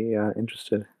might be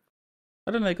interested.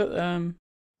 I don't know.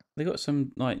 They got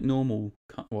some like normal,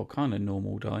 kind of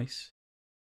normal dice.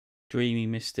 Dreamy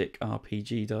Mystic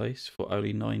RPG dice for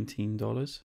only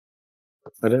 $19.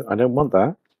 I don't want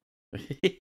that.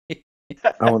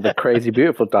 I want the crazy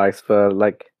beautiful dice for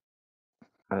like,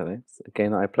 I don't know, it's a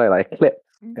game that I play, like Eclipse.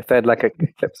 If they had like a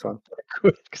Eclipse one.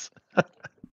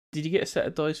 Did you get a set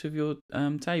of dice with your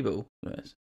table?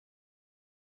 Yes.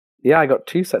 Yeah, I got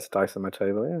 2 sets of dice on my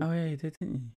table. Yeah. Oh yeah, you did,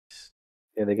 didn't you?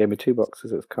 Yeah, they gave me 2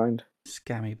 boxes. It was kind.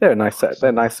 Scammy. They're a nice set.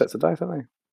 They're nice sets of dice, aren't they?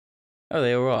 Oh,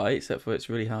 they're alright, except for it's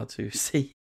really hard to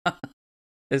see.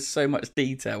 There's so much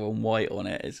detail and white on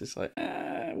it. It's just like,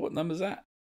 what number's that?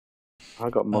 I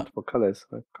got multiple colours.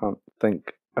 I can't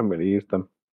think. I haven't really used them.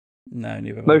 No,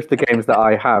 neither. Most of the games that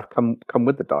I have come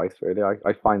with the dice. Really,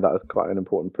 I find that as quite an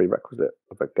important prerequisite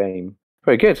of a game.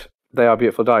 Very good. They are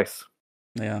beautiful dice.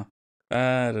 They are.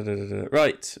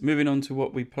 Right, moving on to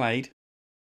what we played.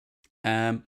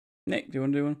 Nick, do you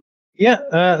want to do one?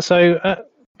 Yeah. So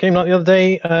game night the other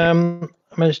day, I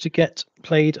managed to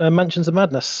played Mansions of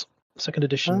Madness, 2nd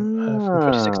edition from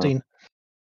 2016.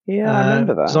 Yeah, I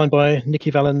remember that. Designed by Nikki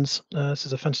Valens. This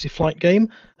is a Fantasy Flight game,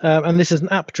 and this is an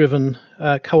app-driven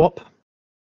co-op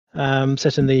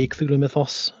set in the Cthulhu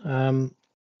mythos.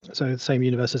 So the same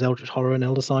universe as Eldritch Horror and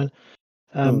Elder Sign.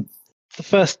 The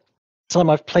first time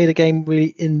I've played a game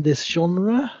really in this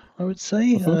genre, I would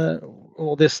say,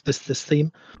 or this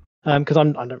theme, because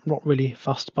I'm not really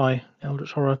fussed by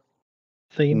Eldritch Horror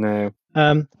theme. No.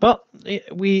 But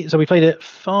we played it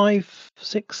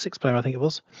 6 player, I think it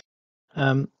was.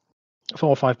 4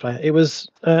 or 5 player. It was.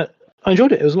 I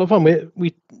enjoyed it. It was a lot of fun.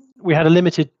 We had a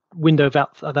limited window of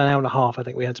about an hour and a half. I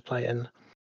think we had to play in,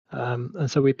 and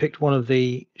so we picked one of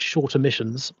the shorter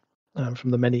missions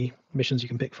from the many missions you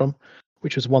can pick from,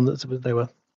 which was one that they were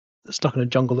stuck in a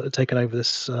jungle that had taken over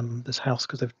this house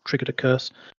because they've triggered a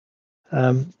curse,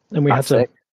 and we had to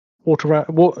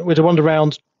wander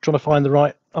around trying to find the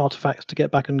right artifacts to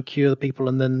get back and cure the people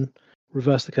and then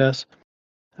reverse the curse.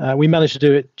 We managed to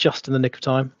do it just in the nick of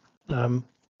time.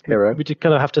 We did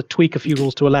kind of have to tweak a few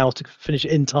rules to allow us to finish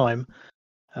it in time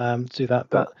to do that,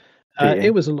 but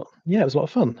it was a lot. Yeah, it was a lot of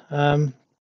fun.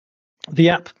 The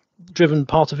app-driven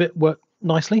part of it worked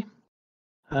nicely.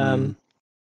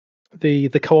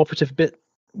 The cooperative bit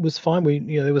was fine.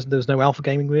 There was no alpha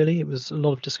gaming really. It was a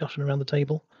lot of discussion around the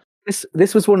table.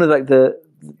 This was one of like the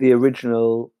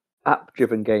original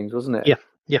app-driven games, wasn't it? Yeah.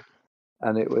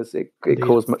 And it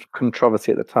caused much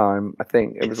controversy at the time. I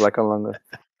think it was like along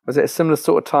was it a similar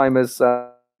sort of time as what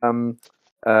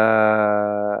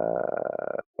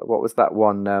was that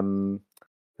one?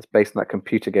 It's based on that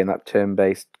computer game, that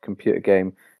turn-based computer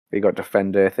game where you got to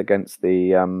defend Earth against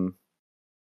the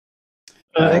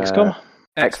XCOM.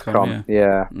 XCOM,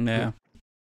 yeah.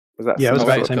 Was that? Yeah, it was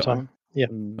about the same time. Yeah.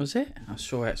 Was it? I'm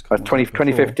sure XCOM.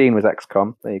 2015 was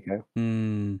XCOM. There you go.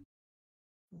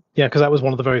 Yeah, because that was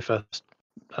one of the very first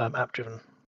app-driven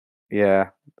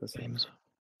games.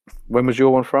 When was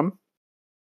your one from?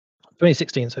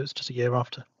 2016, so it's just a year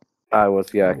after. I was,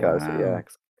 guys. Yeah,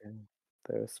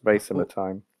 there was a very similar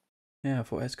time. Yeah, I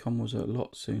thought XCOM was a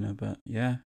lot sooner, but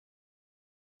yeah.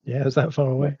 Yeah, it was that far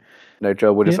away. No,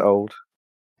 Joe, we're just old.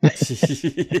 Been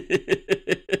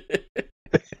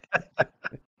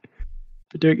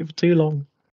doing it for too long.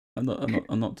 I'm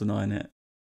not denying it.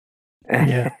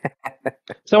 Yeah.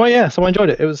 So I enjoyed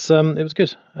it. It was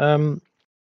good.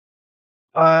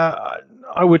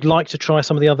 I would like to try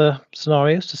some of the other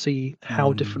scenarios to see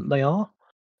how different they are.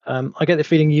 I get the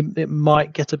feeling it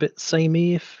might get a bit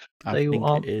samey if they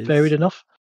aren't varied enough.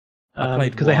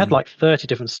 Because they had like 30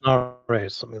 different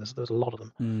scenarios. Something there was a lot of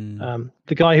them.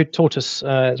 The guy who taught us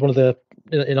is one of the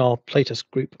in our playtest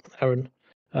group, Aaron,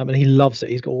 and he loves it.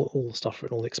 He's got all the stuff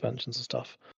written, all the expansions and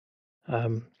stuff.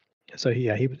 So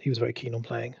he was very keen on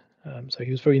playing. So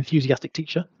he was a very enthusiastic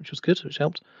teacher, which was good, which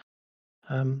helped.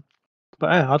 But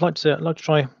I'd like to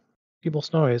try a few more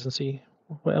scenarios and see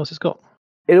what else it's got.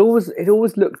 It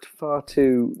always looked far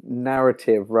too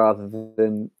narrative rather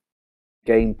than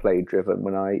gameplay driven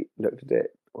when I looked at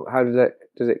it. How did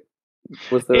it?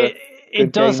 Was there?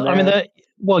 It does. I mean,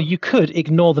 well, you could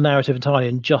ignore the narrative entirely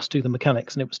and just do the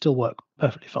mechanics, and it would still work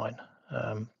perfectly fine.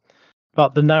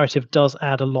 But the narrative does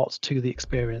add a lot to the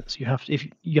experience. You have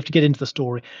to get into the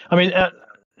story. I mean,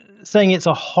 saying it's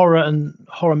a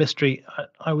horror mystery,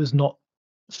 I was not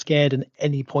scared at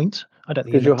any point. I don't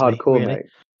think because you're hardcore, really. Mate.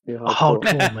 You're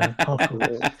hardcore, man.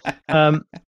 Hardcore.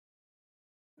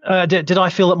 Did I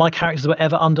feel that my characters were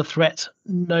ever under threat?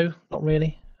 No, not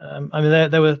really. I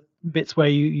mean, there were bits where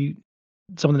you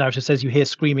some of the narrative says you hear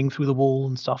screaming through the wall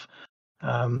and stuff,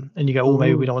 and you go, "Oh,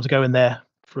 maybe we don't want to go in there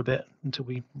for a bit until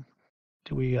we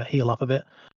heal up a bit."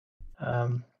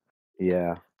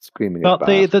 Yeah, screaming. But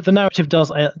the narrative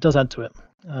does add to it.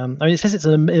 I mean, it says it's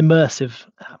an immersive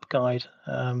app guide.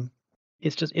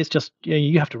 It's just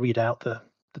you have to read out the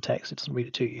text. It doesn't read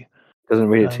it to you. Doesn't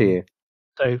read it to you.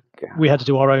 So we had to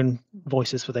do our own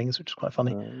voices for things, which is quite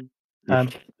funny.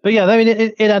 But yeah, I mean,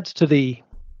 it adds to the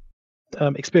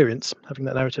experience having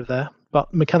that narrative there.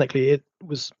 But mechanically, it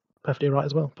was perfectly right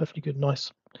as well. Perfectly good,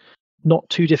 nice, not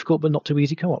too difficult, but not too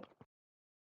easy co-op.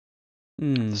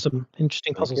 Some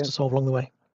interesting puzzles to solve along the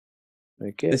way.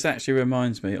 This actually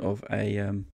reminds me of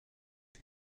a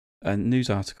news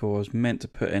article I was meant to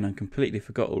put in and completely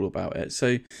forgot all about it.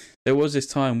 So there was this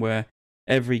time where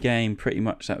every game pretty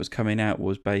much that was coming out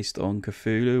was based on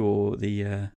Cthulhu or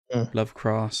the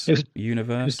Lovecraft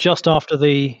universe. It was just after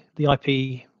the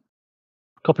IP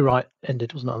copyright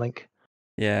ended, wasn't it, I think?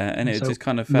 Yeah, and it just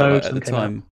kind of felt like at the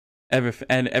time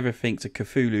everything's a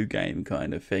Cthulhu game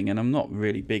kind of thing, and I'm not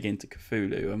really big into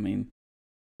Cthulhu. I mean,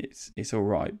 it's all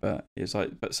right, but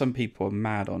but some people are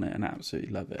mad on it and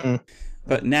absolutely love it.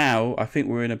 But now I think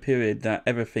we're in a period that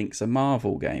everything's a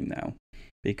Marvel game now,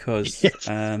 because that's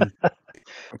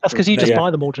because you just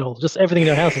buy them all, Joel. Just everything in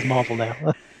your house is Marvel now.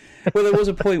 Well, there was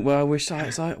a point where I wish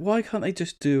it's like, why can't they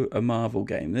just do a Marvel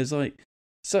game? There's like,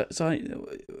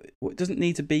 it doesn't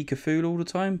need to be Cthulhu all the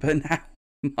time, but now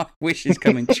my wish is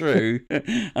coming true.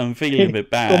 I'm feeling a bit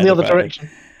bad. On the other direction.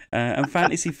 And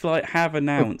Fantasy Flight have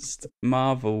announced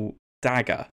Marvel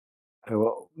Dagger.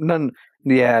 Well, none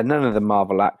of the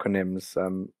Marvel acronyms.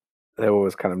 They're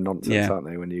always kind of nonsense, aren't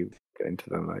they? When you get into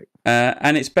them, like.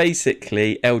 And it's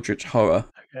basically Eldritch Horror,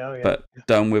 but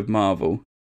done with Marvel.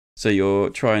 So you're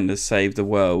trying to save the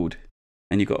world,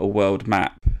 and you've got a world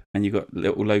map, and you've got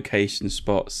little location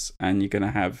spots, and you're going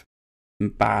to have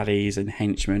baddies and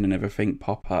henchmen and everything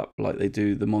pop up like they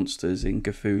do the monsters in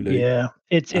Cthulhu. Yeah,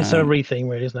 it's a retheme,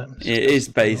 really, isn't it? It is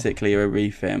basically a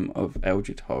retheme of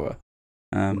Eldritch Horror,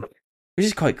 which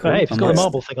is quite cool. But hey, if it's got a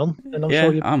Marvel thing on, then I'm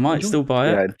sure I might still buy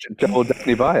it. Yeah, Joel will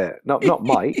definitely buy it. Not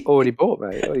might, already bought,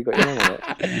 mate. Already got your name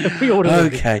on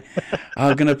it. Okay,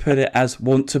 I'm going to put it as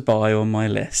want to buy on my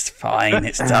list. Fine,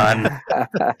 it's done.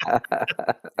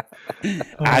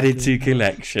 Added to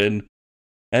collection.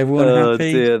 Everyone happy? Oh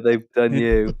dear, they've done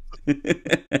you.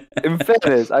 In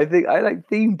fairness, I think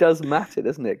theme does matter,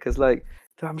 doesn't it? Because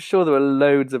I'm sure there are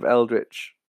loads of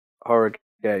Eldritch horror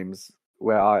games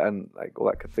where and all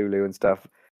that Cthulhu and stuff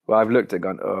where I've looked at and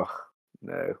gone, oh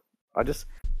no. I don't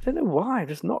know why. I'm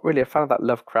just not really a fan of that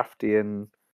Lovecraftian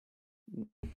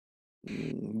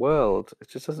world. It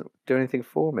just doesn't do anything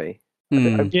for me.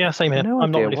 Yeah, same here.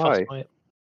 I'm not really fussed by it.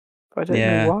 I don't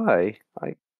know why.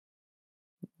 I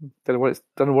don't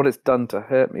know what it's done to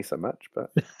hurt me so much,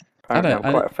 but apparently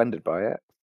I'm quite offended by it.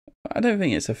 I don't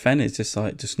think it's offended. It's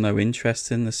just no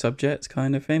interest in the subject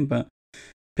kind of thing. But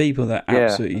people that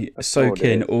absolutely soak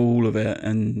in all of it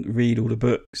and read all the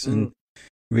books and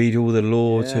read all the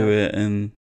lore to it,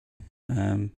 and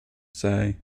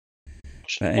so.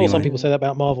 Anyway. Well, some people say that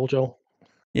about Marvel, Joel.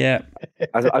 Yeah.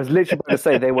 I was literally going to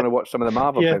say they want to watch some of the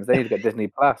Marvel films. They need to get Disney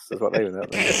Plus, is what they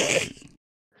want.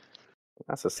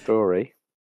 That's a story.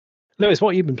 Lewis,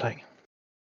 what have you been playing?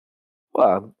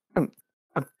 Well, I'm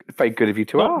very good of you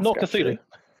to ask. Not Cthulhu.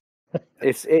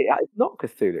 It's not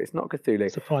Cthulhu. It's not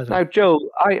Cthulhu. Surprising. Now, Joel,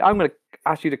 I'm going to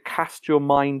ask you to cast your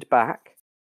mind back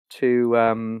to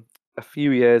a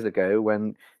few years ago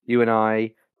when you and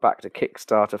I backed a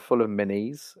Kickstarter full of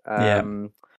minis.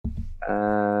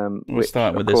 We're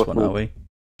starting with this one, are we?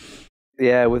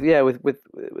 Yeah, with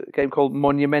a game called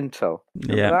Monumental.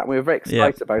 Remember that? We were very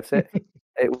excited about it.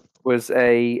 It was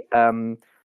a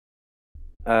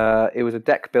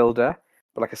deck builder,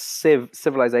 but like a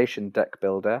civilization deck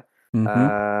builder.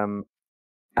 Mm-hmm.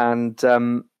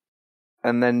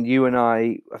 and then you and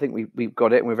I think we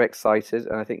got it and we were excited,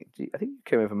 and I think you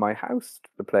came over to my house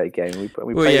to play a game. We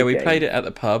played it at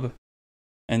the pub,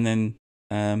 and then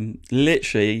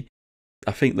literally,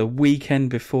 I think the weekend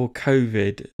before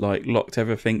COVID locked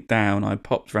everything down, I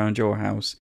popped round your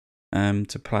house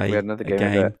to play we had another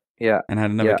game. Yeah, and had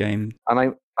another game.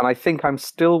 And I think I'm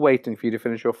still waiting for you to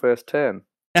finish your first turn,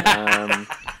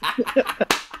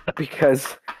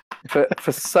 because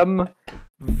for some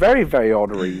very, very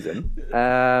odd reason,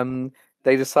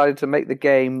 they decided to make the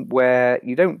game where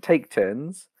you don't take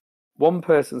turns. One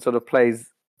person sort of plays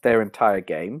their entire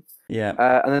game, and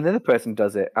then the other person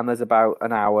does it, and there's about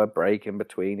an hour break in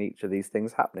between each of these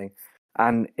things happening,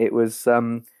 and it was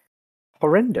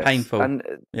horrendous, painful, and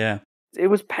it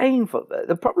was painful.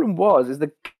 The problem is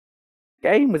the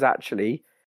game was actually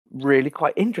really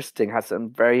quite interesting. Has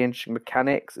some very interesting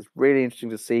mechanics. It's really interesting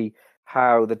to see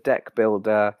how the deck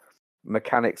builder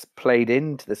mechanics played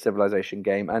into the Civilization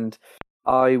game, and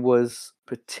I was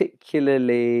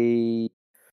particularly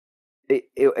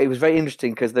it was very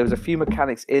interesting because there was a few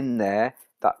mechanics in there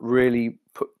that really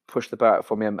pushed the boat out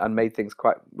for me and made things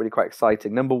quite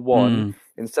exciting. Number one,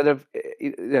 instead of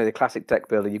the classic deck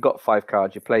builder, you've got 5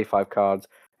 cards, you play 5 cards.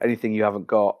 Anything you haven't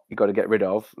got, you got to get rid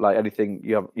of. Like anything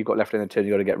you've got left in the turn,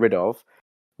 you got to get rid of.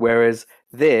 Whereas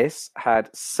this had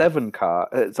 9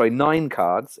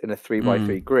 cards in a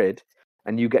 3x3 grid,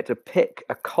 and you get to pick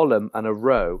a column and a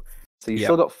row. So you've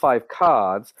still got 5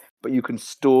 cards, but you can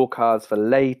store cards for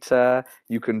later.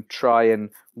 You can try and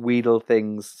wheedle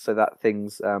things so that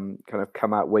things kind of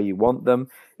come out where you want them.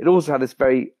 It also had this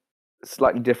very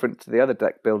slightly different to the other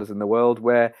deck builders in the world,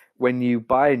 where when you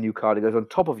buy a new card, it goes on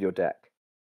top of your deck.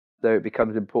 So it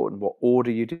becomes important what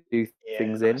order you do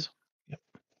things in.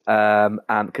 And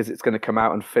because it's going to come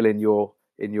out and fill in your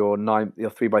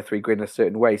 3x3 grid in a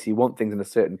certain way, so you want things in a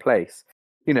certain place.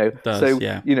 You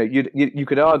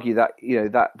could argue that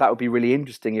that would be really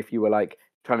interesting if you were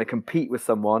trying to compete with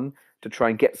someone to try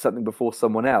and get something before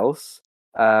someone else,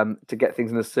 to get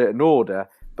things in a certain order.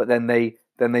 But then they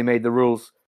made the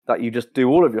rules that you just do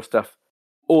all of your stuff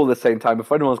all at the same time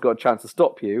before anyone's got a chance to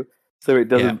stop you, so it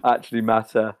doesn't actually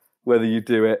matter whether you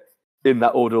do it in that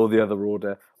order or the other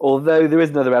order. Although there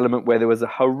is another element where there was a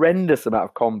horrendous amount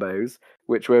of combos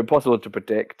which were impossible to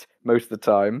predict most of the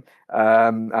time,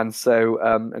 and so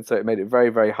it made it very,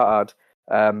 very hard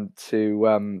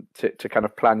to kind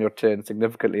of plan your turn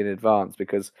significantly in advance,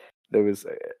 because there was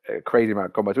a crazy amount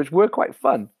of combos which were quite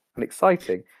fun and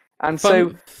exciting. And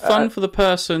fun for the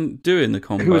person doing the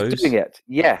combos. Who was doing it?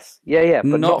 Yes,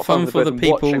 but not fun for the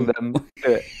people watching them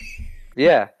do it.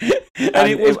 Yeah, and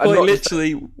it was quite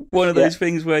literally one of those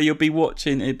things where you'll be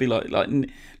watching. It'd be like,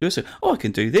 listen, I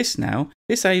can do this now.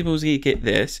 This enables you to get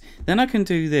this. Then I can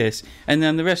do this, and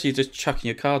then the rest you're just chucking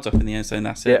your cards up in the end, saying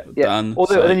that's it, done.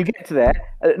 Although then you get to there,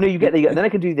 you get there, and then I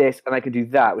can do this, and I can do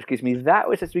that, which gives me that,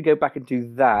 which lets me go back and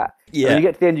do that. Yeah. And then you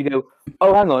get to the end, you go,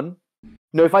 oh, hang on.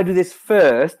 No, if I do this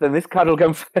first, then this card will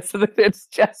come first. It's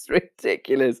just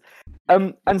ridiculous.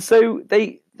 And so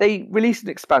they released an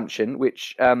expansion,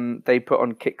 which they put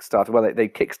on Kickstarter. Well, they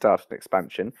kickstarted an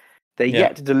expansion. They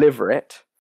yet to deliver it.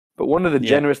 But one of the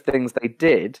generous things they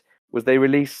did was they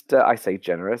released. I say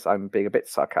generous. I'm being a bit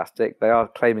sarcastic. They are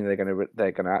claiming they're going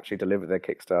to actually deliver their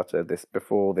Kickstarter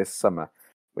before this summer,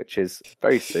 which is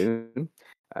very soon.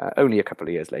 Only a couple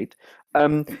of years late.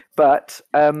 But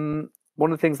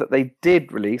one of the things that they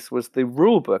did release was the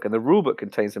rule book, and the rule book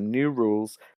contains some new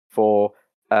rules for.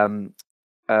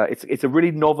 It's a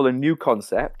really novel and new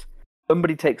concept.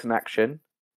 Somebody takes an action,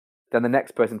 then the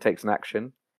next person takes an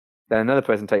action, then another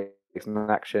person takes an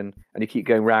action, and you keep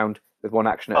going round with one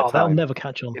action at a time. That'll never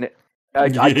catch on. I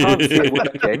can't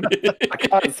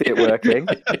see it working.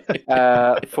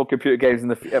 For computer games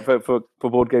for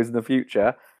board games in the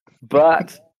future.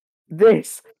 But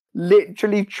this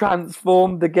literally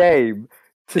transformed the game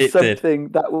to something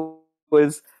that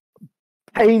was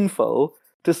painful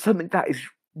to something that is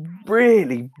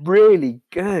really, really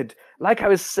good. Like I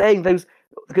was saying,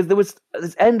 because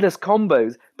there's endless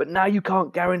combos, but now you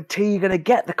can't guarantee you're going to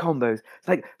get the combos. It's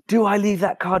like, do I leave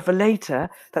that card for later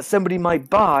that somebody might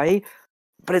buy,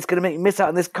 but it's going to make me miss out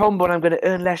on this combo and I'm going to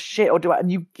earn less shit? Or do I?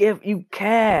 And you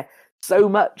care so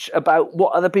much about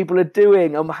what other people are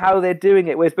doing and how they're doing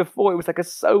it. Whereas before it was like a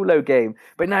solo game,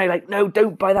 but now you're like, no,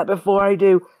 don't buy that before I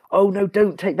do. Oh no,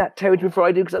 don't take that territory before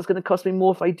I do, because that's going to cost me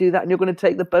more if I do that, and you're going to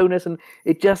take the bonus, and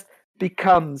it just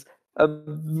becomes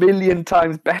 1,000,000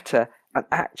 times better and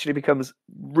actually becomes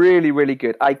really, really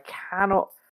good. I cannot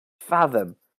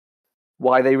fathom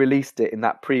why they released it in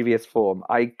that previous form.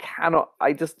 It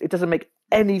doesn't make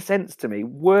any sense to me.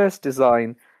 Worst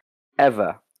design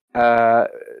ever.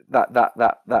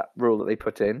 that rule that they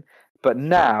put in. But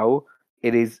now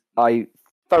it is. I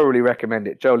thoroughly recommend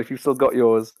it, Joel. If you've still got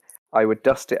yours, I would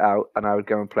dust it out and I would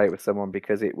go and play it with someone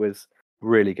because it was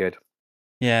really good.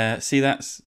 Yeah, see,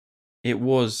 it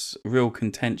was real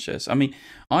contentious. I mean,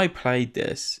 I played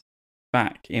this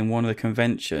back in one of the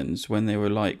conventions when they were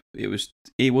like,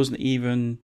 it wasn't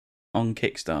even on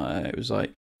Kickstarter. It was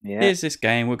like, here's this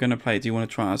game, we're going to play it. Do you want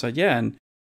to try it? I was like, yeah, and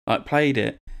I played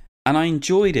it and I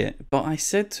enjoyed it. But I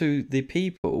said to the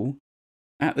people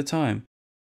at the time,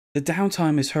 the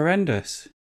downtime is horrendous.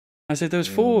 I said, there was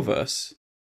 4 of us.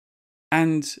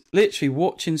 And literally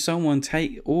watching someone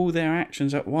take all their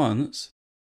actions at once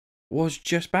was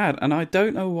just bad. And I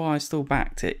don't know why I still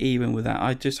backed it even with that.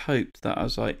 I just hoped that I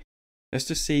was like, let's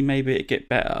just see, maybe it'd get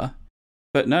better.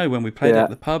 But no, when we played at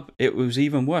the pub, it was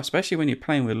even worse, especially when you're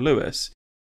playing with Lewis.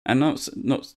 And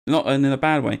not in a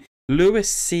bad way. Lewis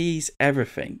sees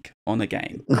everything on the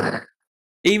game.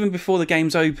 Even before the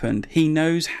game's opened, he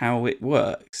knows how it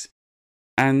works.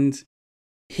 And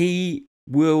he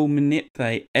will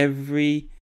manipulate every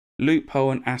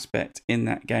loophole and aspect in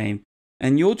that game.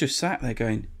 And you're just sat there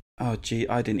going, oh, gee,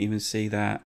 I didn't even see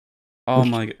that. Oh,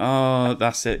 my... Oh,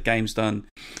 that's it. Game's done.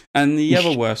 And the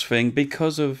other worst thing,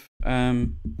 because of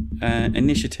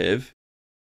initiative,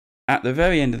 at the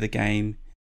very end of the game,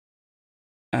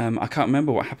 I can't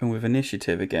remember what happened with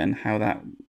initiative again, how that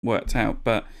worked out.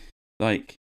 But,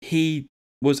 like, he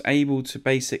was able to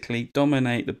basically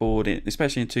dominate the board,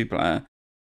 especially in 2-player,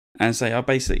 and say, I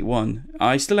basically won.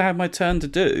 I still had my turn to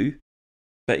do,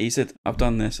 but he said, I've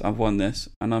done this, I've won this.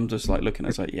 And I'm just like looking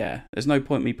at it, like, yeah, there's no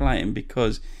point me playing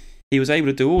because he was able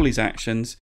to do all his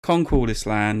actions, conquer all this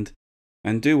land,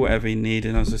 and do whatever he needed.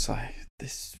 And I was just like,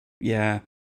 this, yeah.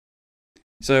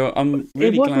 So I'm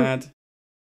really glad.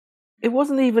 It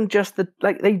wasn't even just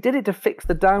they did it to fix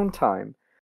the downtime.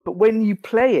 But when you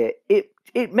play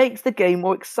it makes the game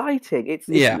more exciting. It's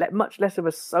much less of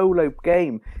a solo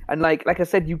game. And like I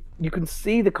said, you can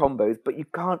see the combos, but you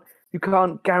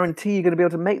can't guarantee you're going to be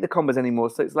able to make the combos anymore.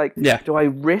 So it's like, do I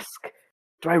risk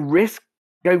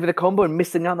going for the combo and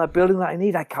missing out on that building that I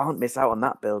need? I can't miss out on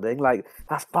that building. Like,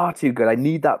 that's far too good. I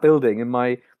need that building in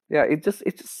my it's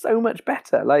just so much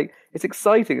better. Like, it's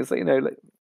exciting. It's like,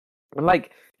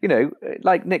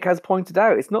 like Nick has pointed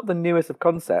out, it's not the newest of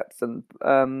concepts, and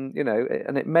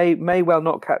and it may well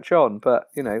not catch on, but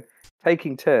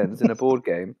taking turns in a board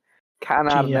game can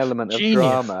add an element of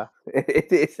drama.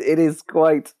 It is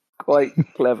quite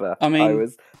clever. I mean,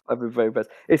 I've been very impressed.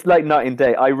 It's like night and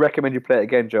day. I recommend you play it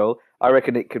again, Joel. I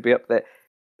reckon it could be up there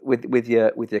with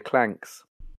your clanks.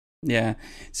 Yeah,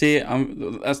 see,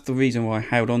 that's the reason why I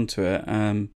held on to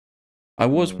it. I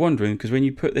was wondering, because when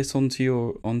you put this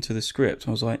onto the script,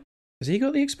 I was like, has he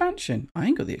got the expansion? I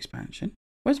ain't got the expansion.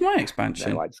 Where's my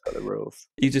expansion? No, I just got the rules.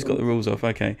 You just got the rules off,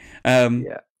 okay.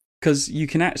 Because you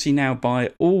can actually now buy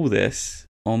all this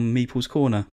on Meeple's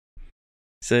Corner.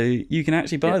 So you can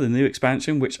actually buy the new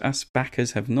expansion, which us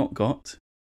backers have not got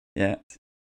yet,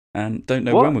 and don't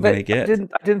know when we're going to get. I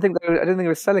didn't think they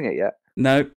were selling it yet.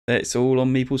 No, it's all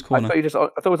on Meeple's Corner. I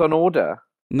thought it was on order.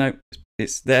 No,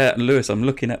 it's there, Lewis. I'm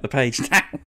looking at the page now.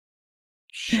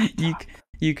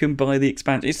 You can buy the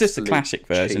expansion. It's just the classic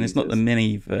version. It's not the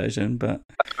mini version, but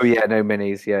oh yeah, no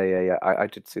minis. Yeah. I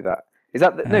did see that. Is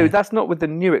that no? That's not with the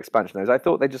new expansion. Though. I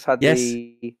thought they just had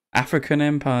the African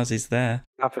Empires is there.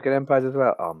 African Empires as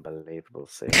well. Unbelievable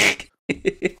scene.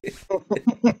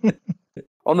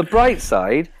 On the bright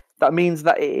side, that means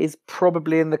that it is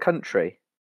probably in the country.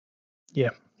 Yeah.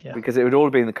 Because it would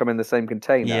all come in the same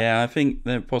container. Yeah, I think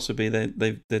they're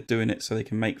doing it so they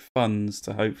can make funds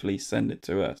to hopefully send it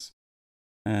to us.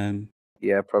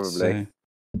 Yeah, probably.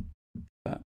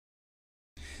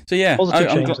 So yeah,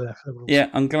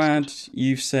 I'm glad good.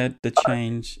 you've said the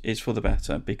change is for the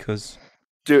better because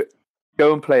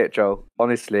go and play it, Joel.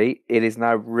 Honestly, it is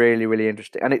now really, really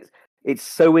interesting, and it's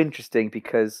so interesting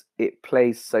because it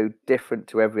plays so different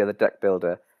to every other deck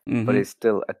builder, but it's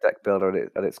still a deck builder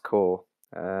at its core.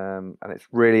 And it's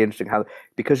really interesting how,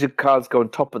 because your cards go on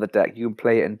top of the deck, you can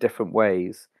play it in different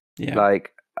ways. Yeah.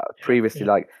 Like previously,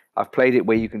 like I've played it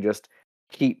where you can just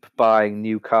keep buying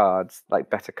new cards, like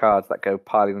better cards that go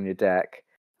piling on your deck,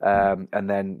 and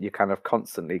then you kind of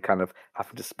constantly kind of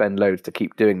having to spend loads to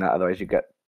keep doing that, otherwise you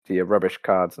get to your rubbish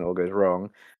cards and all goes wrong.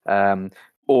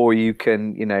 Or you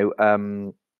can,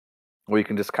 or you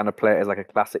can just kind of play it as like a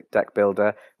classic deck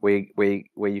builder where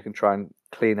you can try and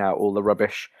clean out all the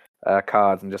rubbish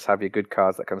cards and just have your good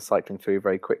cards that kind of cycling through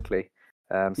very quickly.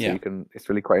 You can. It's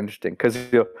really quite interesting because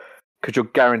you're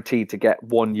guaranteed to get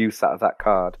one use out of that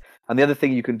card. And the other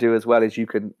thing you can do as well is you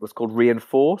can what's called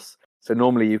reinforce. So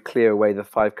normally you clear away the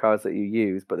 5 cards that you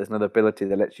use, but there's another ability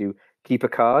that lets you keep a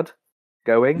card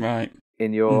going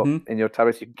in your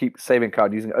tablet. So you can keep saving a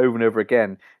card using it over and over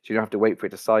again, so you don't have to wait for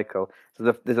it to cycle.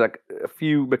 So there's like a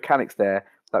few mechanics there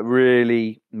that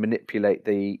really manipulate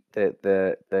the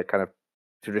kind of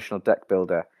traditional deck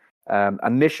builder.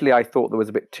 Initially, I thought there was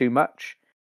a bit too much,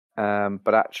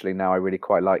 but actually now I really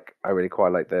quite like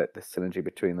the synergy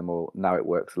between them all. Now it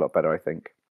works a lot better, I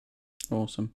think.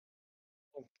 Awesome.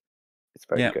 It's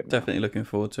very good. Yeah, definitely looking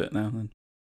forward to it now. Then.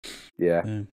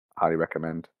 Yeah, highly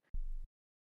recommend.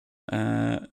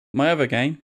 My other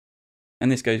game,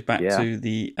 and this goes back to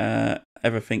the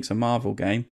Everything's a Marvel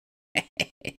game.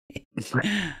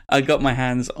 I got my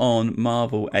hands on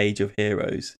Marvel Age of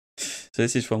Heroes. So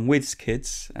this is from Wiz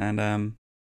Kids, and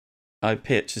I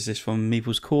purchased this from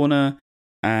Meeple's Corner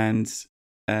and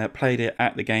played it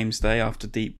at the games day after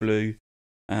Deep Blue.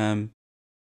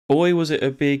 Boy, was it a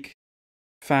big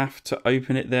faff to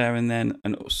open it there and then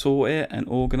and sort it and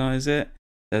organise it.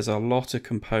 There's a lot of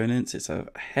components. It's a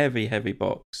heavy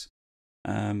box.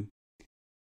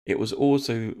 It was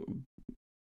also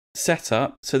set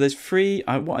up. So there's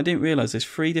what I didn't realise, there's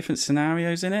 3 different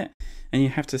scenarios in it, and you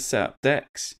have to set up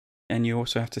decks, and you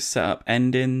also have to set up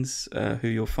endings, who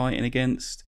you're fighting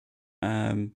against.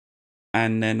 And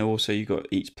then also you got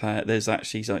each player. There's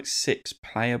actually like 6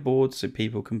 player boards, so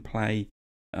people can play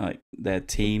their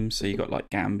teams. So you got like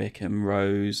Gambit and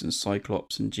Rose and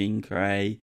Cyclops and Jean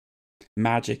Grey.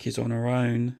 Magic is on her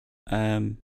own,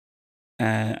 and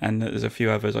there's a few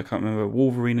others I can't remember.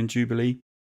 Wolverine and Jubilee.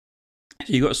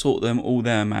 So you got to sort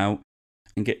them out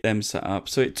and get them set up.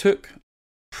 So it took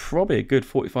probably a good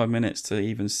 45 minutes to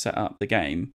even set up the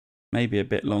game, maybe a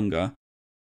bit longer,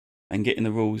 and getting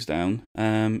the rules down,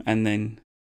 and then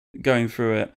going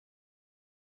through it.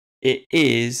 It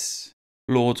is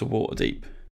Lords of Waterdeep,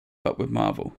 but with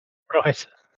Marvel. Right.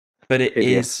 But it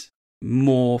is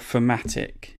more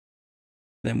thematic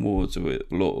than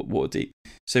Waterdeep.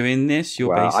 So in this,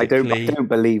 you're basically... I don't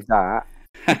believe that.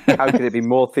 How could it be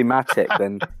more thematic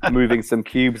than moving some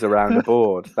cubes around a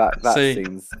board? That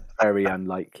seems very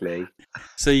unlikely.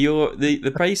 So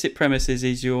the basic premise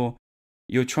is you're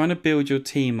trying to build your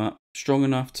team up strong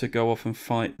enough to go off and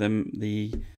fight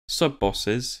the sub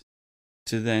bosses.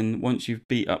 To then, once you've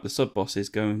beat up the sub bosses,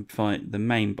 go and fight the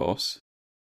main boss.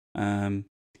 And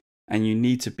you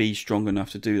need to be strong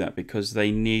enough to do that because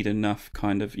they need enough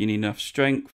you need enough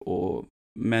strength or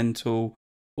mental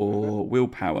or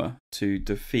willpower to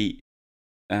defeat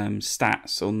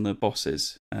stats on the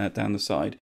bosses down the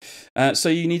side. So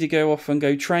you need to go off and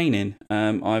go training.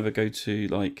 Either go to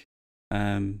I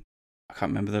can't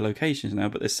remember the locations now,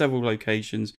 but there's several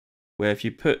locations where if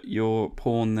you put your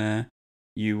pawn there,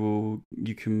 you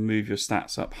can move your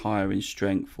stats up higher in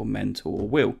strength or mental or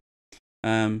will.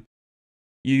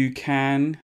 You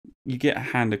get a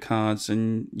hand of cards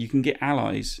and you can get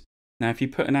allies. Now, if you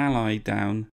put an ally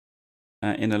down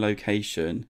in a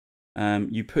location,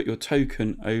 you put your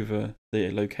token over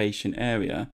the location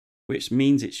area, which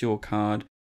means it's your card,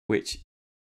 which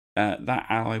that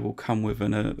ally will come with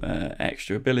an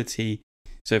extra ability.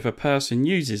 So if a person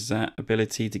uses that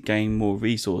ability to gain more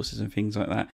resources and things like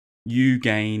that, you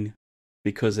gain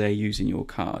because they're using your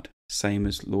card. Same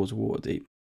as Lords of Waterdeep,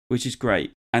 which is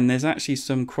great. And there's actually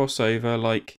some crossover,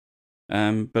 like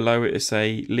below it to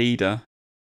say leader.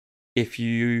 If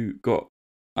you got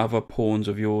other pawns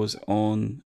of yours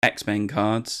on X-Men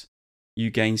cards, you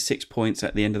gain 6 points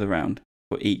at the end of the round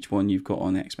for each one you've got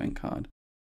on X-Men card,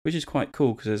 which is quite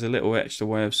cool because there's a little extra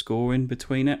way of scoring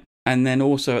between it. And then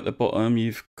also at the bottom,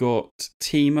 you've got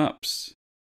team ups.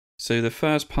 So the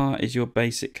first part is you're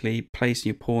basically placing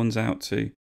your pawns out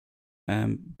to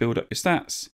build up your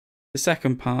stats. The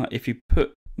second part, if you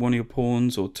put one of your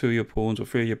pawns or 2 of your pawns or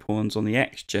 3 of your pawns on the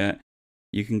X-Jet,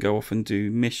 you can go off and do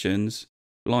missions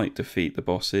like defeat the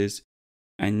bosses,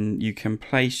 and you can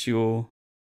place your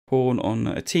pawn on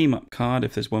a team-up card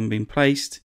if there's one being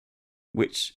placed,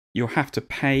 which you'll have to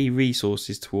pay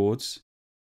resources towards,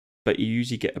 but you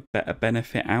usually get a better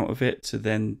benefit out of it to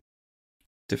then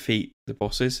defeat the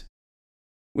bosses,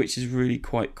 which is really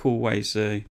quite cool way.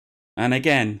 So, and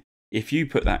again, if you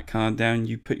put that card down,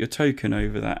 you put your token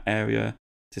over that area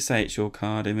to say it's your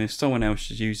card, and if someone else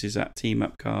uses that team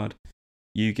up card,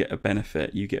 you get a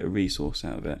benefit, you get a resource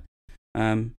out of it.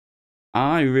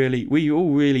 We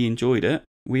all really enjoyed it.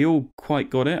 We all quite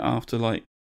got it after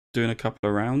doing a couple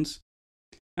of rounds.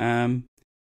 And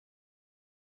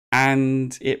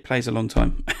it plays a long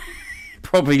time.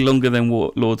 Probably longer than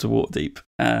Lords of Waterdeep.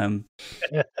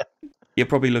 You're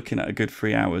probably looking at a good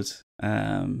 3 hours.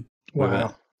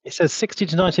 Wow. It says 60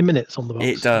 to 90 minutes on the box.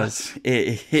 It does.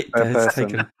 It does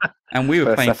take and we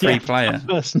were playing free player.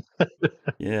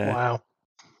 Yeah. Wow.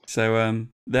 So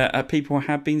there people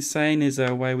have been saying, is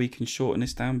there a way we can shorten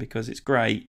this down, because it's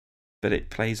great, but it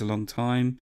plays a long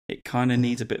time. It kind of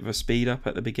needs a bit of a speed up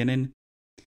at the beginning.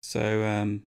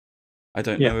 So I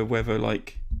don't know whether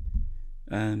like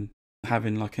having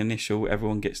like initial,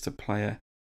 everyone gets to play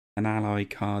an ally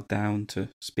card down to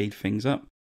speed things up.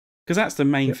 Because that's the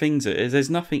main things. There's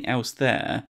nothing else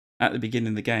there at the beginning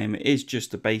of the game. It is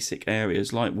just the basic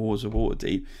areas like Wars of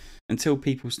Waterdeep. Until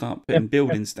people start putting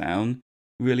buildings down,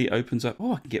 really opens up,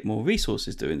 I can get more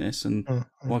resources doing this, and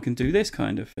I can do this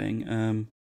kind of thing.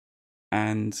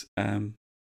 I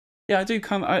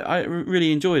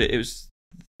really enjoyed it. It was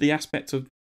the aspect of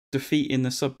defeating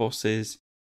the sub-bosses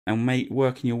and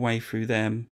working your way through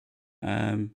them,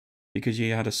 because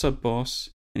you had a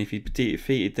sub-boss, and if you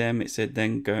defeated them, it said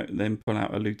then pull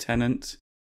out a lieutenant,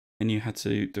 and you had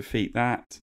to defeat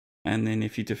that. And then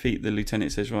if you defeat the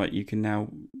lieutenant, it says, right, you can now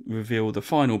reveal the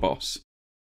final boss.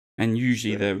 And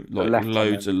usually there are like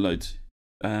loads and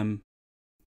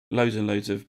loads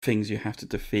of things you have to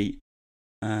defeat.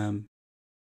 And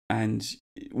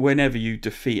whenever you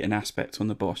defeat an aspect on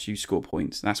the boss, you score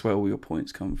points. That's where all your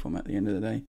points come from at the end of the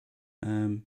day.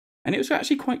 And it was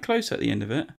actually quite close at the end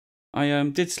of it. I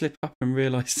did slip up and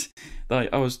realised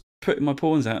that I was putting my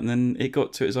pawns out, and then it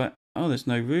got to it was like, oh, there's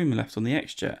no room left on the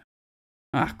X-Jet.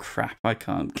 Ah, crap! I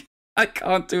can't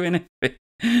do anything.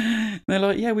 And they're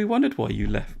like, yeah, we wondered why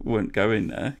you weren't going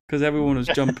there, because everyone was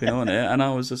jumping on it, and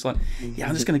I was just like, yeah,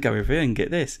 I'm just going to go over here and get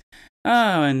this.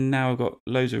 Oh, and now I've got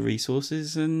loads of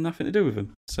resources and nothing to do with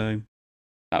them. So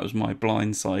that was my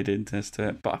blindsided as to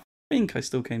it. But I think I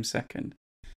still came second,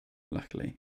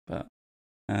 luckily.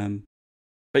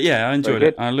 But yeah, I enjoyed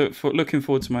it. I'm looking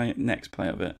forward to my next play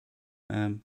of it.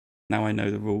 Now I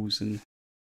know the rules, and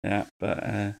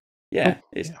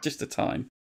it's just a time.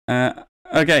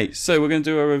 Okay, so we're going to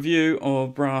do a review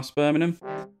of Brass Birmingham.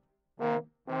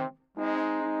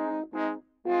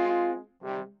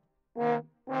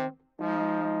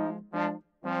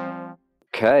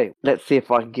 Okay, let's see if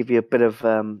I can give you a bit of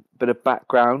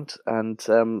background and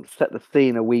set the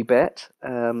scene a wee bit.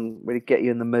 Really get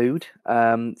you in the mood.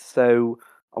 So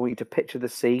I want you to picture the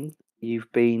scene.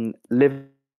 You've been living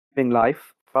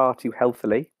life far too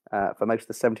healthily for most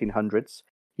of the 1700s.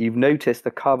 You've noticed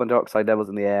the carbon dioxide levels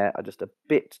in the air are just a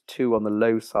bit too on the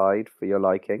low side for your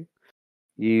liking.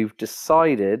 You've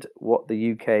decided what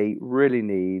the UK really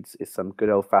needs is some good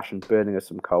old-fashioned burning of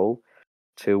some coal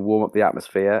to warm up the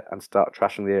atmosphere and start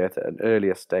trashing the earth at an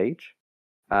earlier stage.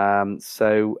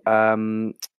 So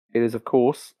it is, of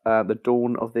course, the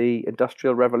dawn of the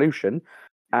Industrial Revolution,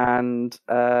 and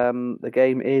the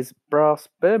game is Brass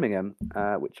Birmingham,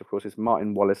 which, of course, is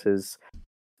Martin Wallace's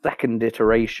second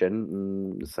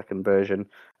iteration, second version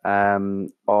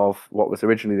of what was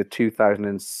originally the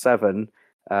 2007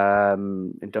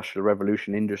 Industrial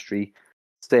Revolution industry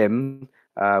sim,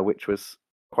 which was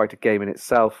quite a game in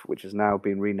itself, which has now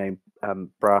been renamed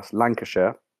Brass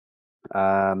Lancashire,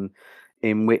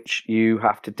 in which you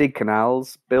have to dig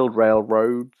canals, build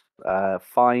railroads,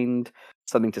 find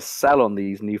something to sell on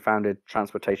these new-founded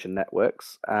transportation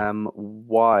networks,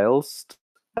 whilst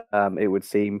it would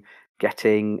seem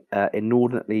getting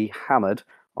inordinately hammered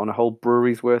on a whole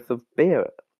brewery's worth of beer.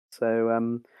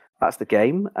 So that's the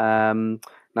game.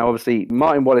 Now, obviously,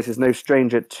 Martin Wallace is no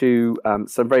stranger to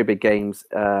some very big games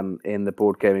in the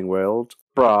board gaming world.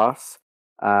 Brass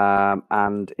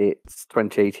and its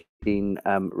 2018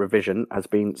 revision has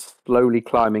been slowly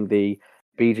climbing the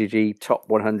BGG top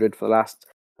 100 for the last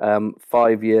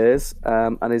 5 years,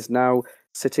 and is now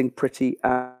sitting pretty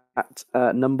at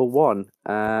number one.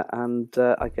 And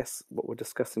I guess what we're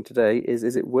discussing today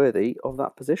is it worthy of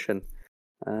that position?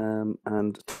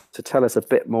 And to tell us a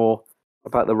bit more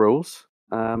about the rules,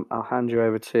 I'll hand you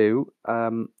over to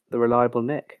the reliable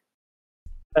Nick.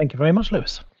 Thank you very much,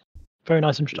 Lewis. Very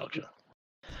nice introduction.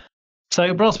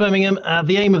 So, Brass Birmingham,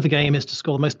 the aim of the game is to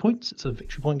score the most points. It's a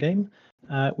victory point game,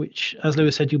 which, as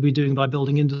Lewis said, you'll be doing by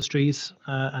building industries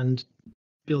and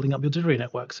building up your delivery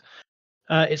networks.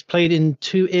 It's played in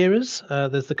two eras.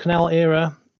 There's the canal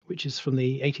era, which is from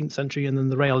the 18th century, and then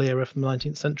the rail era from the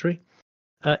 19th century.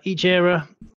 Each era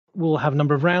will have a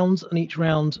number of rounds, and each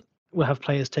round will have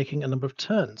players taking a number of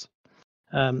turns.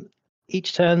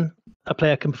 Each turn, a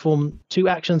player can perform 2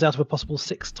 actions out of a possible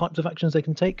 6 types of actions they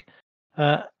can take.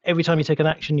 Every time you take an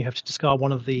action, you have to discard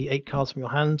one of the 8 cards from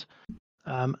your hand,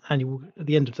 and you will, at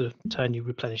the end of the turn, you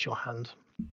replenish your hand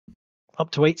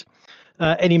up to 8.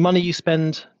 Any money you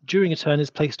spend during a turn is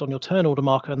placed on your turn order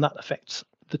marker, and that affects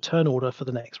the turn order for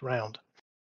the next round.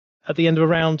 At the end of a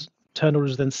round, turn order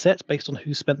is then set based on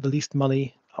who spent the least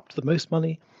money up to the most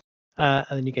money, and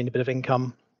then you gain a bit of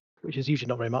income, which is usually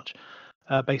not very much,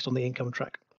 based on the income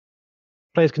track.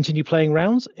 Players continue playing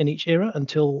rounds in each era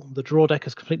until the draw deck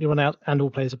has completely run out and all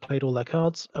players have played all their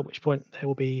cards, at which point there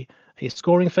will be a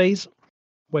scoring phase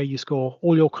where you score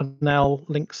all your canal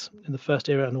links in the first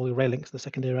era and all your rail links in the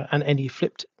second era, and any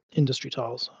flipped industry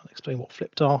tiles. I'll explain what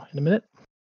flipped are in a minute.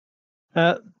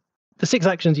 The 6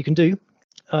 actions you can do: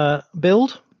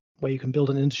 build, where you can build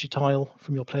an industry tile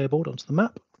from your player board onto the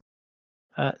map;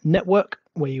 network,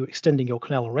 where you're extending your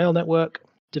canal or rail network;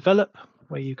 develop,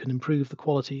 where you can improve the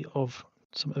quality of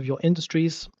some of your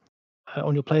industries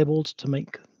on your player board to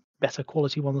make better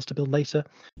quality ones to build later;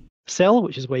 sell,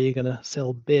 which is where you're going to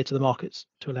sell beer to the markets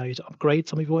to allow you to upgrade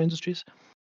some of your industries;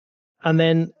 and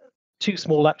then 2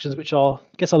 small actions, which are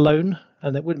get a loan,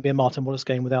 and it wouldn't be a Martin Wallace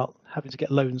game without having to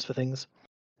get loans for things,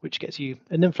 which gets you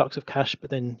an influx of cash, but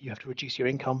then you have to reduce your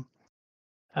income;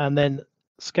 and then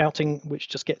scouting, which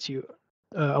just gets you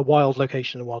a wild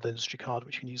location, a wild industry card,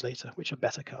 which you can use later, which are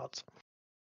better cards.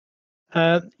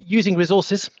 Using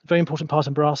resources, very important part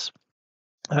in Brass.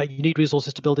 You need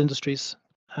resources to build industries,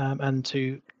 and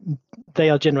they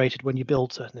are generated when you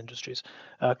build certain industries.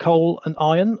 Coal and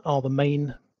iron are the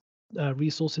main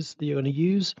resources that you're going to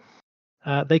use.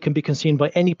 They can be consumed by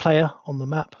any player on the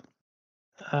map.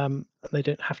 They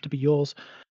don't have to be yours.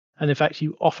 And in fact,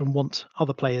 you often want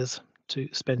other players to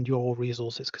spend your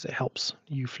resources because it helps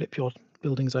you flip your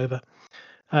buildings over.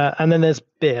 And then there's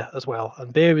beer as well.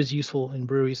 And beer is useful in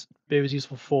breweries. Beer is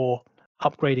useful for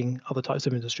upgrading other types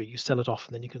of industry. You sell it off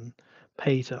and then you can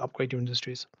pay to upgrade your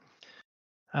industries.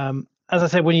 As I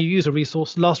said, when you use a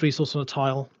resource, last resource on a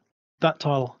tile, that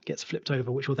tile gets flipped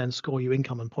over, which will then score you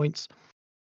income and points.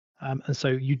 And so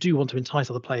you do want to entice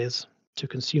other players to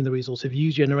consume the resource. If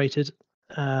you generated,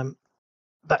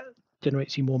 that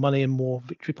generates you more money and more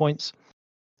victory points.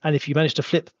 And if you manage to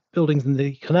flip buildings in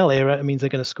the canal era, it means they're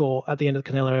going to score at the end of the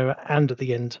canal era and at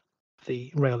the end of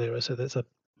the rail era. So there's a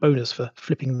bonus for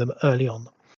flipping them early on.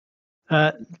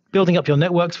 Building up your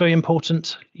network is very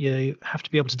important. You have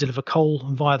to be able to deliver coal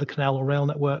via the canal or rail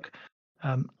network.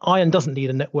 Iron doesn't need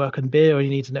a network, and beer only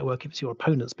needs a network if it's your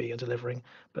opponent's beer you're delivering,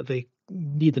 but they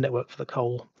need the network for the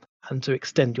coal and to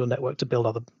extend your network to build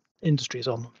other industries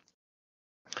on.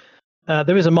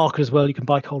 There is a market as well you can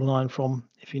buy coal and iron from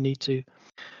if you need to.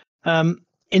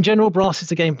 In general, Brass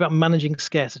is a game about managing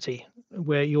scarcity,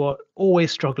 where you are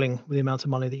always struggling with the amount of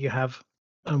money that you have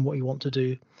and what you want to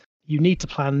do. You need to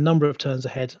plan a number of turns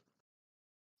ahead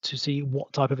to see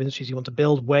what type of industries you want to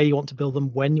build, where you want to build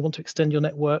them, when you want to extend your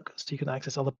network so you can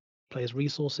access other players'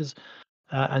 resources,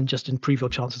 and just improve your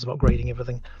chances of upgrading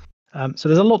everything. So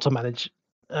there's a lot to manage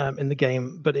in the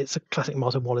game, but it's a classic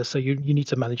Martin Wallace, so you need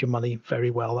to manage your money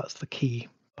very well. That's the key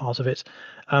part of it.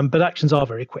 But actions are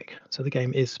very quick, so the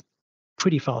game is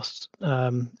pretty fast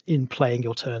in playing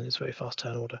your turn. It's very fast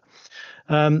turn order.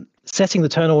 Setting the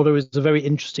turn order is a very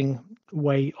interesting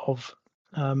way of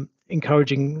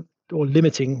encouraging or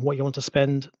limiting what you want to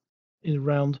spend in a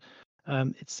round.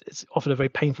 It's often a very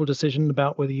painful decision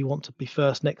about whether you want to be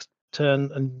first next turn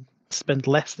and spend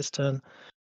less this turn.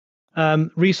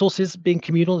 Resources being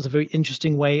communal is a very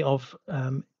interesting way of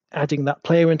adding that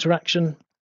player interaction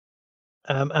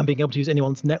and being able to use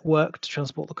anyone's network to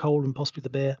transport the coal and possibly the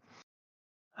beer.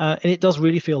 And it does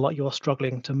really feel like you're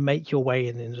struggling to make your way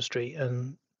in the industry,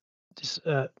 and it's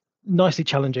nicely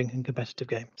challenging and competitive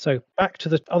game. So back to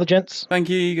the other gents. Thank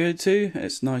you, you go too.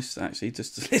 It's nice actually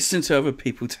just to listen to other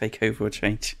people take over or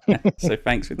change. So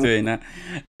thanks for doing that.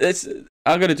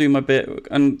 I'm going to do my bit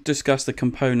and discuss the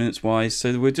components wise.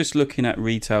 So we're just looking at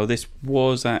retail. This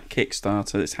was at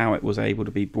Kickstarter. That's how it was able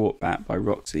to be brought back by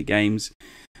Roxy Games.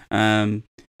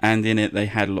 And in it, they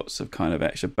had lots of kind of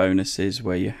extra bonuses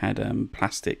where you had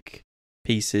plastic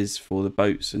pieces for the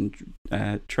boats and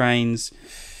trains,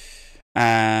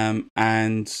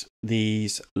 and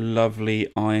these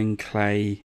lovely iron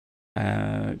clay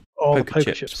poker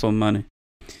chips for money.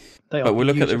 But we'll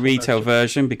look at the retail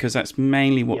version because that's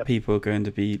mainly what people are going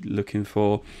to be looking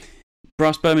for.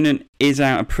 Brass Birmingham is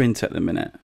out of print at the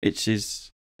minute, which is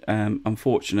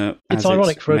unfortunate. It's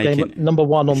ironic for a game number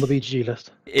 1 on the BGG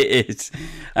list. It is.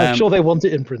 I'm sure they want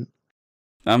it in print.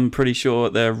 I'm pretty sure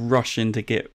they're rushing to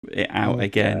get it out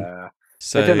again.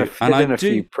 So they've done a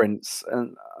few prints,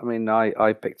 and I mean,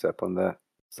 I picked up on the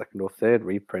second or third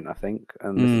reprint, I think,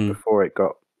 and this is before it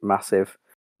got massive,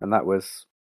 and that was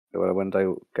when did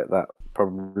I get that?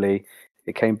 Probably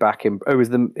it came back in. Oh,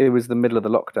 it was the middle of the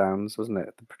lockdowns, wasn't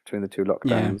it? Between the 2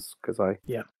 lockdowns, because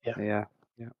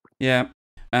Yeah.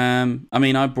 I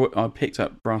mean, I picked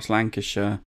up Brass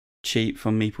Lancashire cheap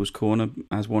from Meeple's Corner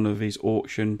as one of his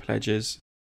auction pledges.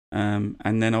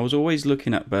 And then I was always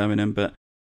looking at Birmingham, but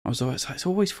I was always like, it's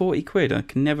always 40 quid. I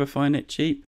can never find it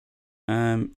cheap.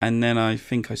 And then I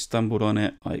think I stumbled on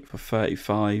it like for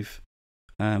 35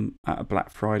 at a Black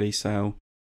Friday sale,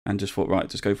 and just thought, right,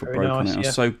 just go for broke on it. I'm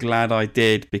so glad I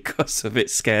did because of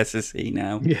its scarcity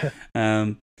now. Yeah.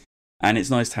 And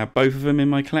it's nice to have both of them in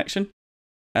my collection.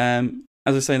 As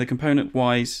I say, the component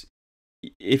wise,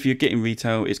 if you're getting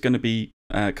retail, it's going to be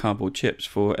cardboard chips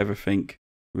for everything,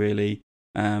 really.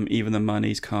 Even the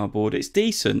money's cardboard. It's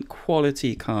decent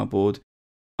quality cardboard.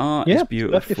 Art is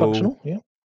beautiful. Perfectly functional.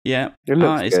 Yeah, it looks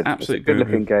art good. is absolutely good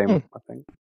looking game, I think.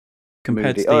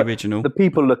 Compared to the original. The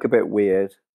people look a bit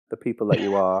weird. The people that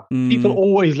you are. People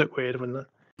always look weird when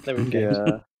they're in games.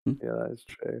 Yeah, that's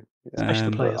true. Yeah. Especially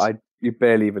the players. You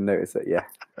barely even notice it. Yeah.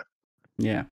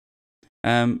 Yeah.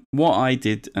 What I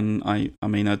did, and I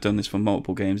mean, I've done this for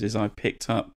multiple games, is I picked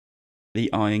up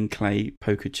the Iron Clay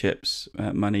poker chips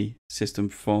money system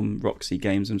from Roxy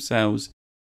Games themselves,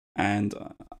 and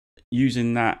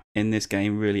using that in this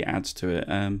game really adds to it.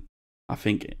 I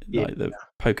think like the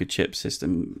poker chip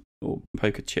system or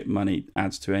poker chip money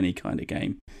adds to any kind of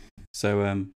game.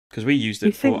 So, because we used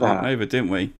it for Ark Nova, didn't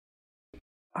we?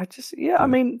 I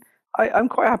mean, I'm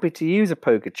quite happy to use a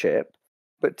poker chip,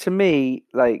 but to me,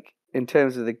 like in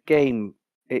terms of the game,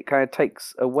 it kind of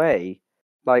takes away.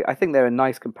 Like I think they're a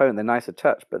nice component, they're nice to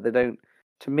touch, but they don't.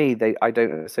 To me, I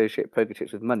don't associate poker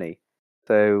chips with money.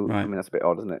 So I mean, that's a bit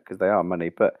odd, isn't it? Because they are money,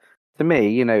 but to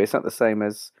me, it's not the same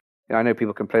as. I know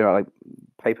people complain about like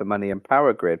paper money and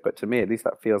power grid, but to me, at least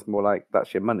that feels more like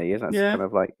that's your money, isn't it? It's kind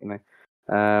of like and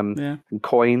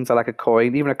coins. I like a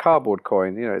coin, even a cardboard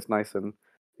coin. It's nice and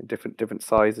different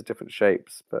sizes, different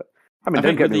shapes. But I mean,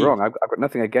 don't get me wrong. I've got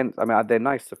nothing against. I mean, they're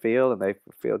nice to feel and they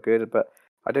feel good, but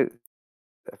I don't.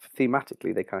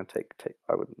 Thematically, they kind of take.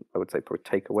 I would say probably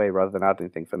take away rather than add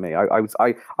anything for me. I don't.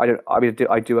 I mean,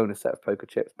 I do own a set of poker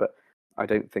chips, but I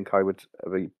don't think I would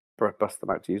really bust them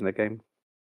out to use in a game.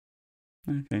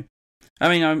 Okay, I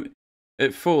mean,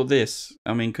 for this,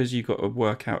 I mean, because you've got to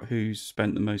work out who's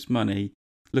spent the most money.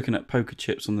 Looking at poker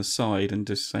chips on the side and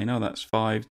just saying, "Oh, that's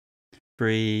 5,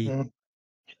 3." It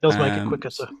does make it quicker.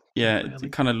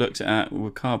 It kind of looks at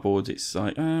with cardboard. It's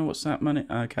like, what's that money?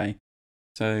 Okay,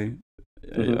 so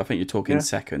I think you're talking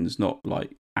seconds, not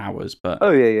like hours. But no.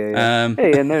 I mean,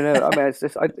 it's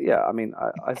just, I mean,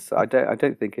 I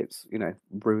don't think it's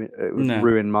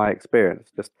ruined my experience.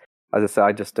 Just as I say,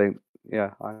 I just don't.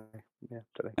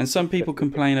 And some people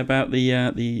complain about the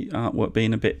artwork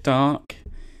being a bit dark.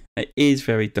 It is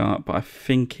very dark, but I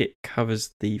think it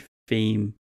covers the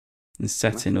theme and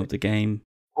setting of the game.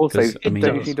 Also, don't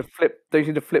you need to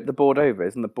flip the board over?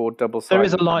 Isn't the board double-sided? There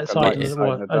is a light side,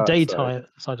 a daytime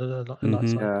side of the light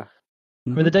side. Yeah. I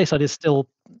mean, the day side is still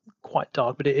quite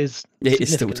dark, but it is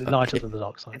significantly lighter than the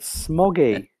dark side. It's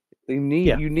smoggy. You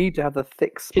need to have the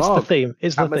thick smog. It's the theme.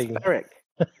 It's atmospheric.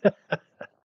 The theme.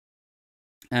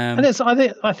 And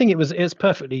I think it was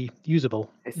perfectly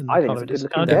usable. I think it's a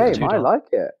good looking game. I like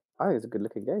it. I think it's a good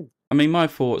looking game. I mean, my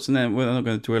thoughts, and then we're not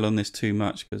going to dwell on this too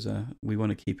much because we want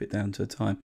to keep it down to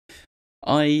time.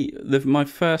 My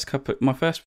first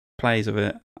plays of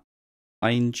it,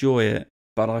 I enjoy it,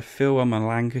 but I feel I'm a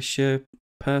Lancashire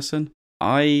person.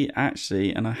 I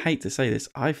actually, and I hate to say this,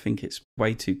 I think it's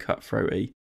way too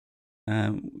cutthroaty.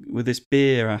 With this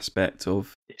beer aspect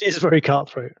of... It is very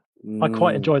cutthroat. I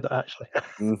quite enjoyed that, actually.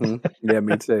 Yeah,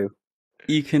 me too.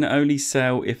 You can only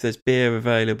sell if there's beer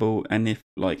available, and if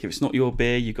it's not your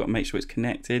beer, you've got to make sure it's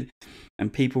connected.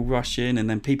 And people rush in, and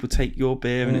then people take your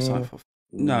beer, and it's like,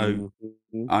 no.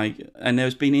 And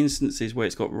there's been instances where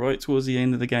it's got right towards the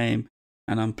end of the game,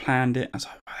 and unplanned it. I was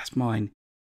like, oh, that's mine.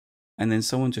 And then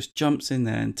someone just jumps in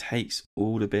there and takes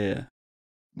all the beer,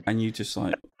 and you just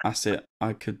like, that's it.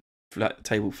 I could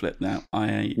table flip now.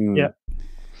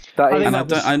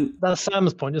 That's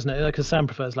Sam's point, isn't it? Because Sam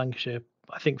prefers Lancashire,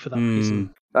 I think, for that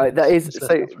reason. It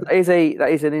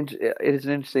is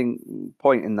an interesting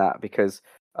point in that, because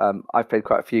I've played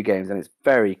quite a few games, and it's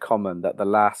very common that the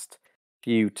last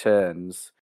few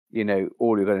turns,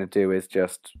 all you're going to do is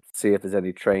just see if there's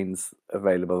any trains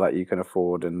available that you can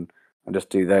afford, and just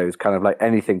do those. Kind of like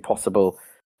anything possible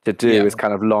to do is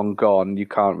kind of long gone. You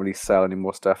can't really sell any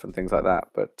more stuff and things like that.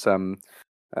 But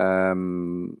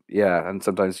and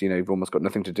sometimes you've almost got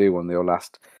nothing to do on your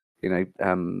last 2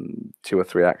 or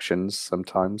 3 actions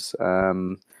sometimes.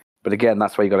 But again,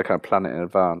 that's why you got to kind of plan it in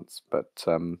advance. But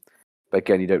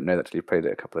again, you don't know that till you've played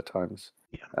it a couple of times.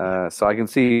 So I can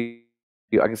see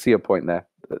your point there.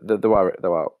 There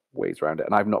are ways around it,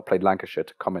 and I've not played Lancashire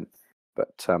to comment,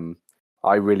 but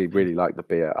I really like the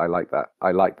beer. I like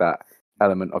that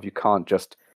element of you can't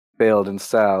just build and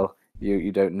sell.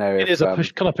 You don't know. It is a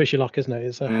kind of push your luck, isn't it?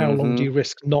 It's how long do you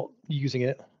risk not using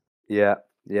it? Yeah.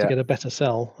 To get a better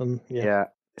sell, and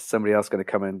is somebody else going to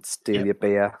come and steal your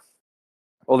beer?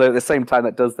 Although at the same time,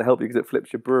 that does help you because it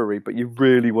flips your brewery. But you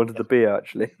really wanted the beer,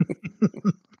 actually.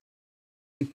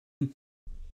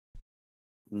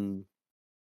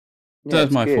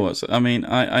 That's my thoughts. I mean,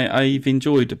 I've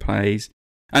enjoyed the plays,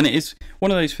 and it is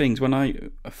one of those things. When I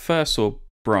first saw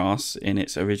Brass in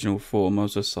its original form, I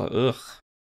was just like, ugh,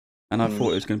 and I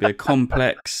thought it was going to be a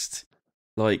complex,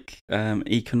 like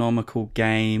economical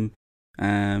game,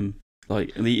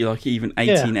 like even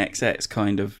 18xx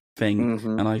kind of thing.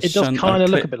 And it does kind of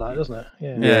look a bit like, doesn't it?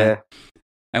 Yeah.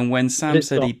 And when Sam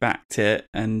said he backed it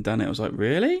and done it, I was like,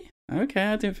 really? Okay,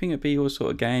 I didn't think it'd be your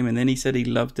sort of game. And then he said he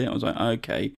loved it. I was like,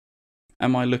 okay,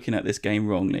 am I looking at this game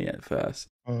wrongly at first?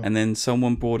 And then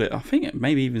someone brought it, I think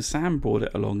maybe even Sam brought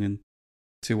it along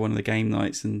to one of the game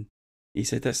nights, and he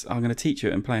said, I'm going to teach you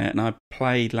it and play it. And I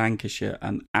played Lancashire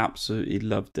and absolutely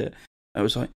loved it. I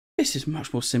was like, this is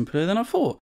much more simpler than I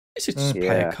thought. This is just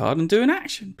play a card and do an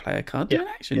action. Play a card, do an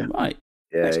action. Right.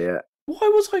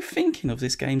 Why was I thinking of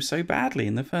this game so badly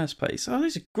in the first place? Oh,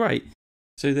 this is great.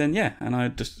 So then, and I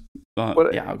just, I've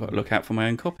got to look out for my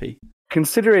own copy.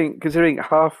 Considering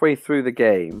halfway through the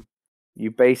game,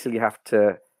 you basically have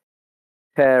to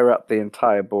tear up the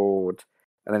entire board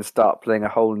and then start playing a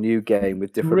whole new game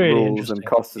with different rules and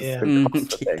costs and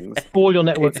costs for things. All your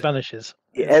network vanishes.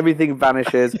 Everything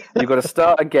vanishes. You've got to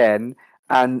start again.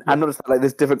 And not just like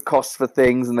there's different costs for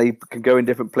things, and they can go in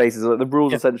different places. Like the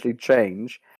rules essentially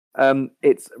change.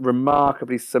 It's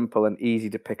remarkably simple and easy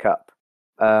to pick up.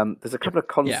 There's a couple of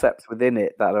concepts within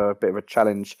it that are a bit of a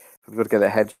challenge. We've got to get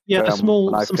ahead.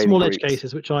 Some small edge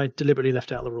cases which I deliberately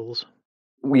left out of the rules.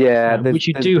 Yeah, which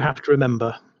you do have to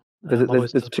remember.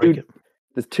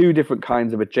 There's two different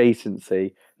kinds of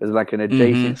adjacency. There's like an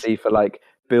adjacency for like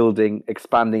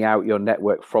expanding out your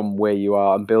network from where you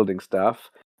are and building stuff.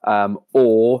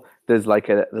 Or there's like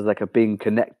a being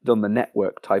connected on the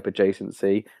network type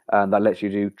adjacency that lets you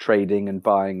do trading and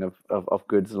buying of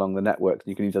goods along the network.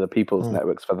 You can use other people's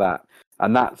networks for that,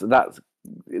 and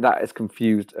that has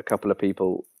confused a couple of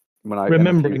people when I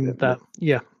remembering that.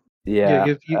 You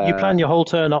plan your whole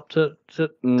turn up to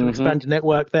expand your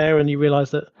network there, and you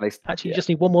realise that actually you just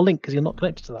need one more link because you're not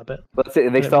connected to that bit. But that's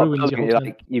it. They start telling you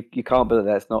like you can't build it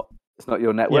there. It's not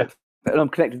your network. Yeah. But I'm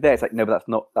connected there. It's like no, but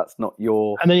that's not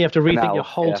your. And then you have to rethink your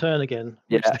whole turn again.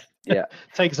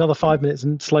 Takes another 5 minutes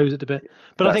and slows it a bit.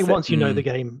 But I think once you know the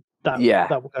game, that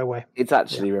will go away. It's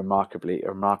actually a remarkably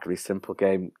simple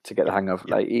game to get the hang of.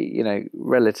 Like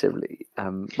relatively.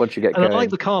 Once you get going. I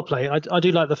like the card play. I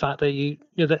do like the fact that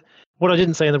that what I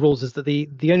didn't say in the rules is that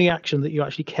the only action that you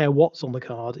actually care what's on the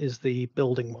card is the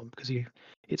building one, because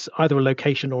it's either a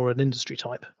location or an industry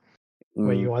type,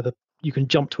 where you can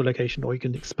jump to a location or you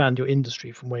can expand your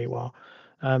industry from where you are.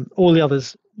 All the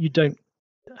others, you don't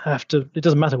have to. It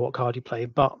doesn't matter what card you play,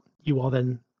 but you are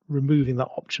then removing that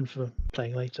option for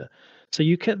playing later. So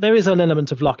there is an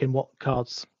element of luck in what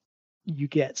cards you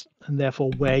get, and therefore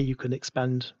where you can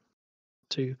expand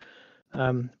to.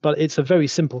 But it's a very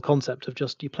simple concept of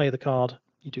just you play the card,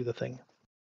 you do the thing.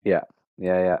 Yeah.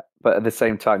 But at the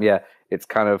same time, it's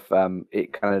kind of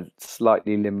it kind of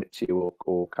slightly limits you,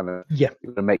 or kind of you've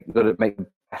got to make the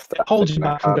best. It holds you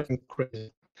back from going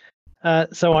crazy.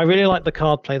 So I really like the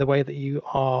card play, the way that you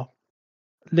are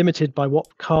limited by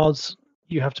what cards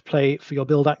you have to play for your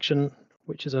build action,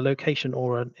 which is a location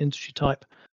or an industry type.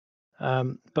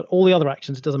 But all the other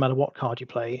actions, it doesn't matter what card you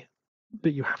play,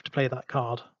 but you have to play that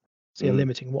card. So you're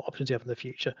limiting what options you have in the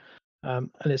future.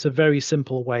 And it's a very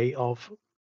simple way of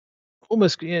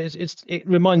almost it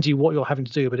reminds you what you're having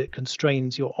to do, but it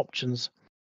constrains your options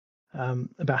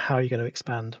about how you're going to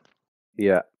expand.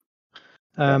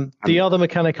 The other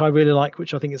mechanic I really like,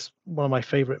 which I think is one of my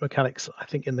favorite mechanics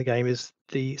in the game, is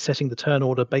the setting the turn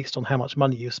order based on how much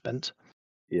money you spent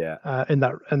in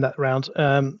that round.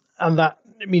 And that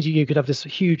means you could have this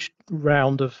huge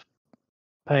round of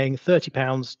paying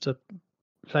 £30 to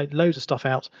play loads of stuff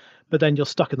out, but then you're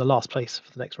stuck in the last place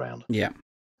for the next round.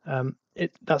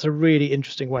 That's a really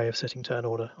interesting way of setting turn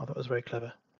order. I thought it was very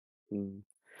clever.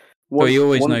 Well, you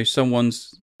always know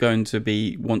someone's going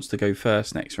to wants to go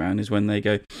first next round is when they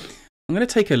go, I'm going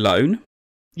to take a loan.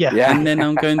 And then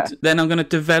I'm going to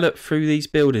develop through these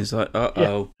buildings. Like,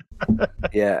 uh-oh. What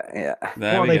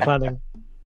are they planning?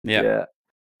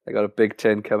 They got a big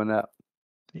turn coming up.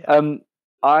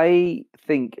 I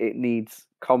think it needs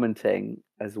commenting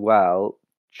as well,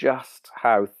 just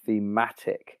how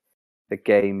thematic the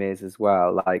game is as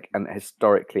well, like, and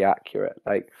historically accurate.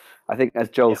 Like, I think, as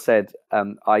Joel said,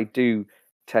 I do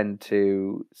tend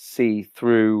to see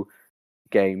through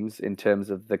games in terms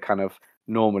of the kind of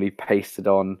normally pasted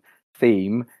on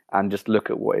theme and just look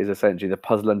at what is essentially the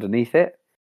puzzle underneath it.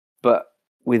 But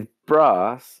with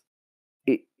Brass,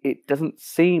 it doesn't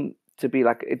seem to be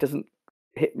like, it doesn't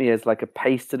hit me as like a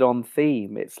pasted on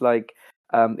theme. It's like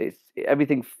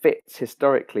everything fits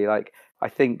historically. Like, I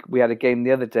think we had a game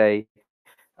the other day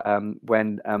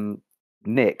when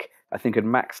Nick, I think, had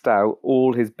maxed out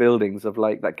all his buildings of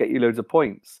like that get you loads of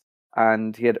points,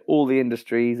 and he had all the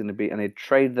industries and he'd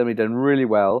traded them. He'd done really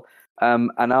well,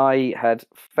 and I had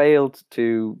failed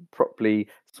to properly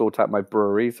sort out my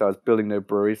brewery, so I was building no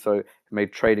brewery, so it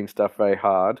made trading stuff very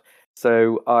hard.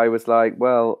 So I was like,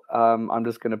 well, I'm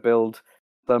just going to build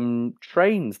some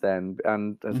trains then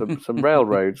and some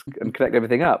railroads and connect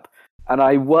everything up. And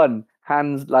I won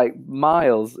hands like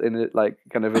miles in it, like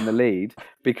kind of in the lead,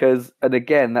 because, and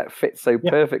again, that fits so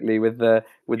perfectly with the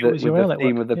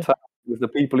theme of the time, with the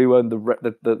people who own the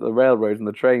railroads and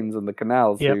the trains and the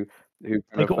canals who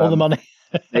they got all the money.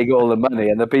 They got all the money,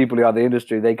 and the people who are the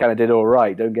industry, they kind of did all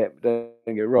right. Don't get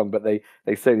wrong, but they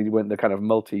certainly weren't the kind of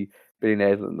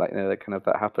multi-billionaires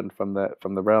that happened from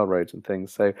the railroads and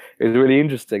things. So it was really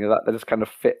interesting that they just kind of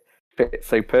fit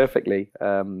so perfectly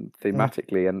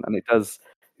thematically, and it does.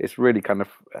 It's really kind of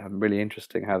really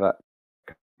interesting how that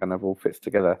kind of all fits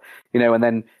together, and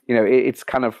then it's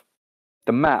kind of,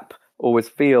 the map always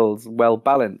feels well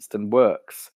balanced and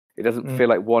works. It doesn't feel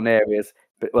like one area's,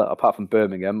 well, apart from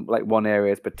Birmingham, like one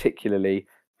area is particularly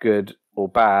good or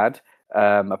bad,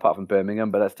 apart from Birmingham,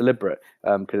 but that's deliberate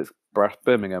because it's Brass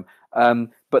Birmingham.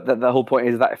 But the whole point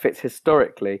is that it fits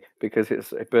historically, because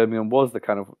Birmingham was the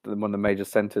kind of one of the major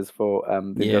centres for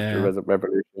the Industrial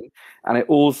Revolution, and it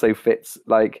also fits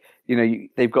like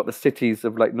they've got the cities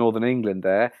of like Northern England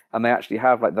there, and they actually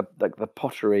have like the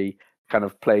pottery kind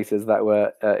of places that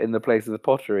were in the place of the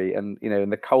pottery, and in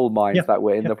the coal mines that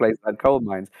were in the place that had coal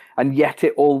mines, and yet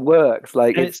it all works.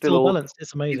 Like, and it's still balanced.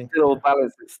 It's amazing. It's still all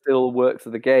balanced. It still works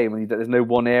with the game, and there's no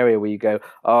one area where you go,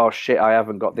 oh shit, I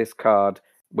haven't got this card.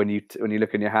 When you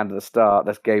look in your hand at the start,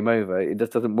 that's game over. It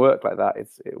just doesn't work like that.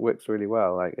 It works really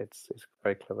well. Like, it's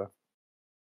very clever.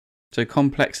 So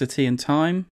complexity and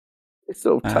time. It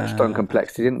sort of touched on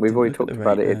complexity, didn't we? We've already talked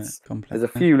about it. There's a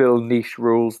few little niche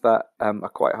rules that are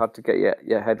quite hard to get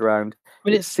your head around.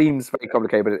 It seems very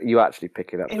complicated, but you actually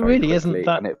pick it up. It really isn't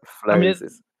that. And it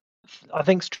flows. I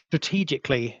think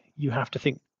strategically, you have to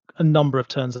think a number of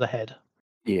turns ahead.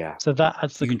 Yeah. So that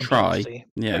adds the complexity.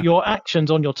 Yeah. But your actions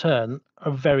on your turn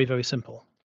are very, very simple.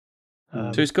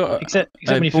 So it's got except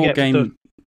when you forget game.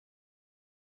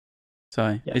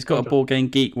 Sorry, it's got a board game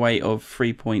geek weight of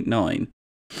 3.9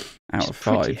 out of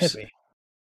 5. Heavy.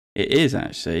 It is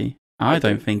actually. I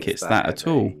don't think it's that at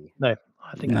all. No,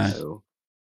 I think no.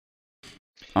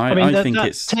 I think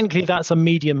it's technically that's a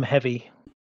medium heavy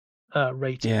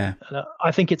rating. Yeah.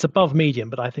 I think it's above medium,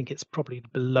 but I think it's probably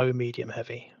below medium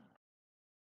heavy.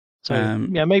 So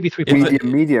maybe 3.9.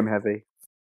 Medium heavy.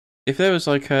 If there was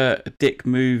like a dick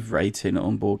move rating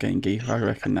on Board Game Geek, I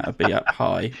reckon that would be up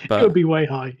high. But it would be way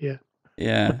high, yeah.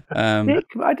 Yeah. Dick,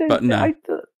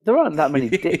 there aren't that many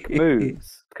dick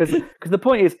moves. Because the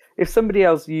point is, if somebody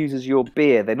else uses your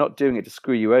beer, they're not doing it to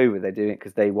screw you over. They're doing it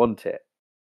because they want it.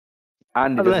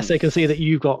 And unless they can see that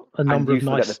you've got a number of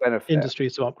nice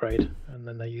industries to upgrade, and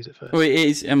then they use it first. Well, it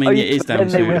is. I mean, it is down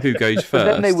to who goes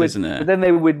first, isn't it? But then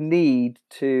they would need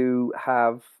to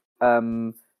have,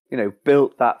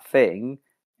 built that thing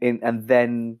and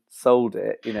then sold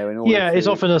it. In order it's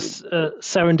often a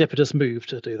serendipitous move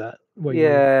to do that. Where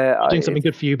you're doing something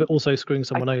good for you, but also screwing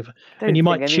someone over. And you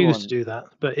might choose to do that,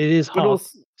 but it is hard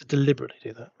to deliberately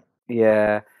do that.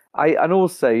 Yeah, and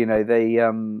also, they.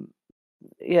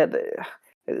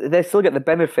 They still get the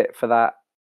benefit for that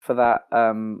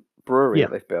brewery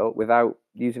that they've built without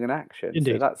using an action.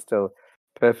 Indeed. So that's still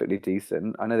perfectly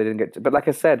decent. I know they didn't get to, but like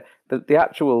I said, the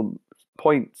actual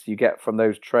points you get from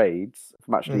those trades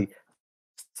from actually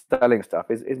selling stuff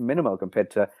is minimal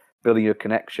compared to building your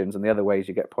connections and the other ways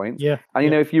you get points. Yeah.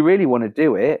 And if you really want to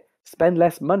do it, spend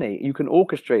less money. You can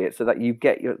orchestrate it so that you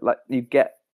get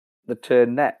the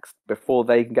turn next before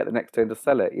they can get the next turn to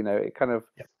sell it. It kind of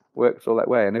works all that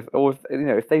way. And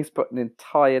if they put an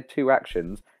entire 2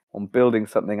 actions on building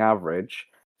something average,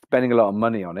 spending a lot of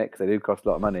money on it, because they do cost a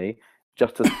lot of money,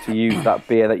 just to use that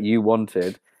beer that you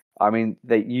wanted, I mean,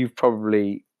 you're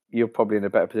probably in a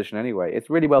better position anyway. It's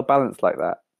really well balanced like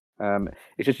that.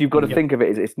 It's just you've got to think of it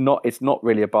as it's not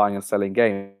really a buying and selling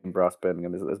game. Brass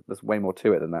Birmingham, there's way more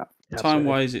to it than that. Time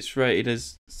wise, it's rated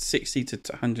as 60 to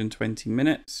 120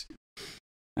 minutes.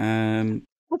 I'd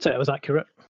say it was accurate.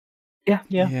 Yeah.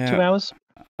 2 hours.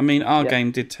 I mean, our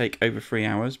game did take over 3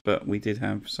 hours, but we did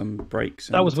have some breaks.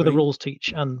 That was with the rules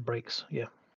teach and breaks, yeah.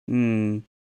 So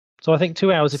I think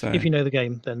 2 hours, if you know the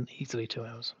game, then easily 2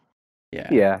 hours.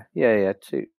 Yeah.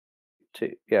 Two.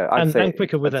 Yeah, and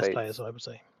quicker with less players, I would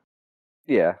say.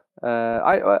 Yeah,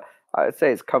 I'd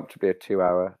say it's comfortably a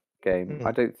 2-hour game.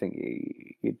 I don't think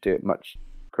you'd do it much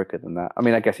quicker than that. I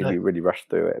mean, I guess if you really rush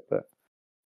through it, but.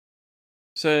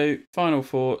 So, final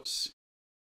thoughts.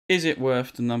 Is it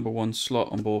worth the #1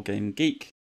 slot on Board Game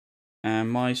Geek?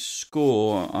 And my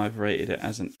score, I've rated it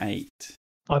as an 8.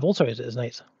 I've also rated it as an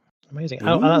 8. Amazing.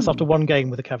 And that's after one game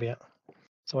with a caveat.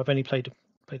 So I've only played it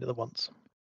the once.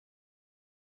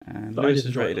 And Lewis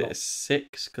has rated it as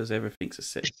 6 because everything's a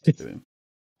 6 to him.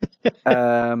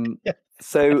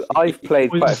 So I've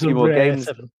played quite a few more games.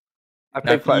 I've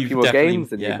played quite a few more games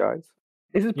than you guys.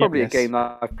 This is probably a game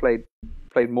that I've played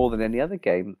more than any other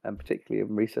game, and particularly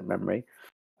in recent memory.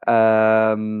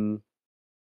 And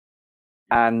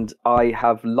I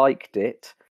have liked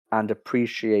it and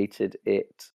appreciated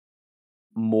it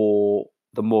more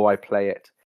the more I play it.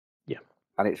 Yeah.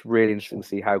 And it's really interesting to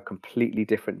see how completely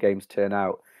different games turn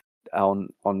out on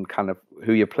kind of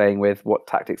who you're playing with, what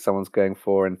tactics someone's going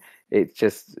for, and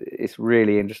it's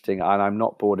really interesting, and I'm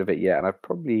not bored of it yet. And I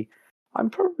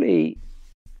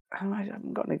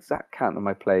haven't got an exact count on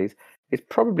my plays. It's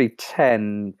probably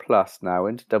 10 plus now,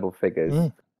 into double figures.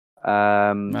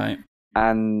 Right.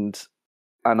 And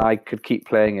I could keep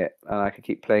playing it, and I could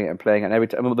keep playing it and playing it. And every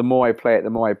time, the more I play it, the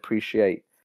more I appreciate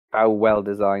how well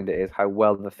designed it is, how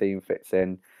well the theme fits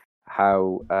in,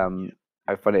 how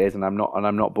fun it is, and I'm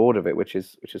not bored of it, which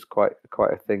is quite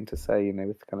a thing to say, you know,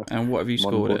 with kind of. And what have you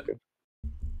scored it?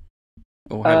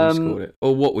 Or have you scored it?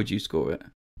 Or what would you score it?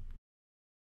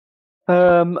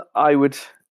 I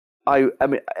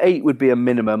mean, 8 would be a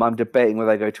minimum. I'm debating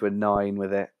whether I go to a 9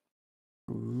 with it.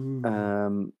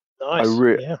 Nice.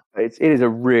 It is a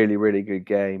really, really good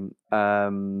game.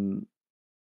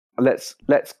 Let's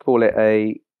call it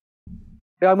a.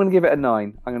 Yeah, I'm going to give it a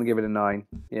 9. I'm going to give it a 9.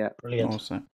 Yeah.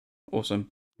 Brilliant. Awesome.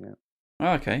 Yeah.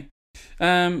 Okay.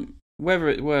 Whether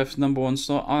it's worth #1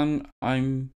 slot,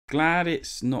 I'm glad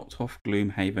it's knocked off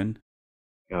Gloomhaven.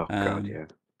 Oh God, yeah.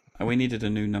 We needed a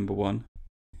new #1.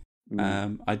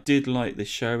 I did like the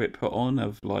show it put on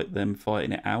of like them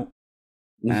fighting it out,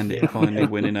 and it finally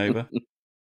winning over.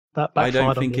 I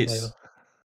don't think it's.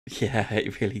 Yeah,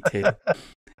 it really did.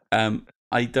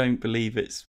 I don't believe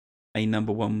it's a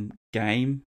 #1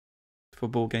 game for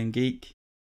Board Game Geek.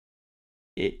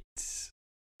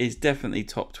 It's definitely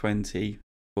top 20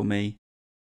 for me.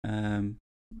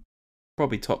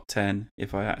 Probably top 10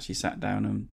 if I actually sat down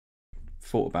and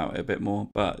thought about it a bit more,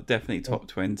 but definitely top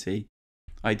 20.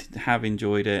 I have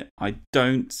enjoyed it. I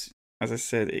don't, as I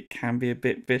said, it can be a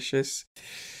bit vicious.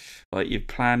 Like you've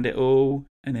planned it all,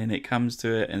 and then it comes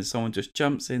to it, and someone just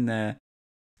jumps in there,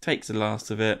 takes the last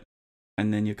of it,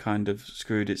 and then you're kind of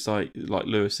screwed. It's like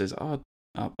Lewis says, I'll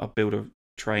build a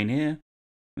train here,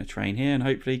 and a train here, and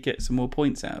hopefully get some more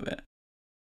points out of it.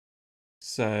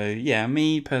 So yeah,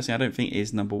 me personally, I don't think it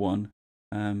is #1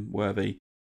 worthy,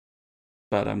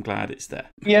 but I'm glad it's there.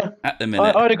 Yeah, at the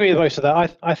minute, I'd agree with most of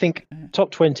that. I think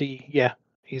top 20, yeah,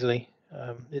 easily.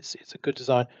 It's a good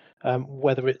design.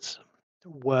 Whether it's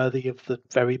worthy of the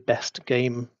very best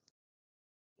game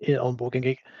on Board Game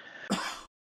Geek,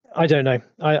 I don't know.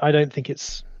 I don't think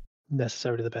it's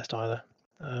necessarily the best either.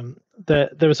 There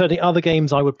are certainly other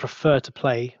games I would prefer to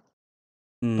play,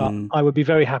 but I would be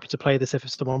very happy to play this if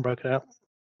someone broke it out.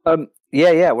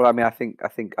 Yeah. Well, I mean, I think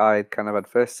I kind of had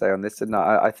first say on this, and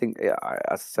I think, as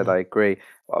I said, I agree.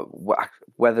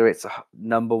 Whether it's a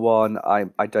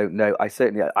 #1, I don't know. I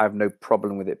have no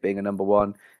problem with it being a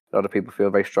 #1. A lot of people feel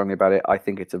very strongly about it. I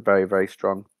think it's a very, very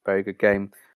strong, very good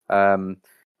game. And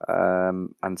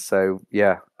so,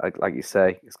 yeah, like you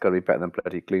say, it's got to be better than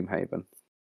bloody Gloomhaven.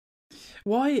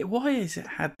 Why has it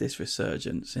had this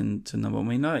resurgence into #1? I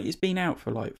mean, it's been out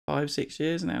for like 5-6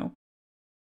 years now,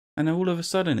 and all of a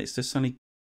sudden it's just suddenly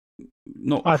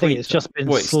not. I think it's just been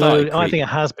slowly. I think it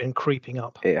has been creeping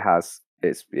up. It has.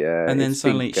 And then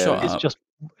suddenly it shot up.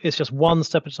 It's just one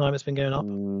step at a time. It's been going up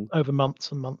over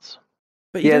months and months.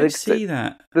 But you don't see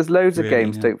that. There's loads of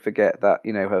games. Don't forget that,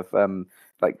 you know, have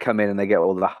like come in and they get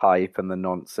all the hype and the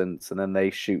nonsense, and then they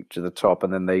shoot to the top,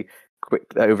 and then they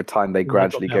over time they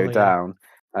gradually go down.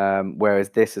 Whereas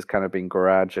this has kind of been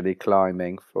gradually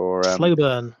climbing for slow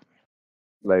burn.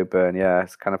 Low burn, yeah.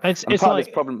 It's kind of. It's part of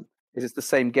this problem is it's the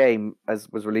same game as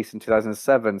was released in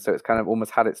 2007, so it's kind of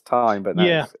almost had its time. But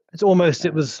now it's almost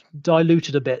it was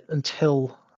diluted a bit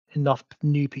until enough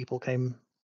new people came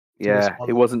Yeah,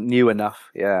 it wasn't new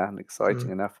enough, and exciting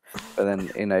enough. But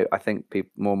then, I think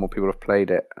more and more people have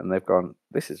played it, and they've gone,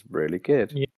 "This is really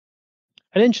good." Yeah.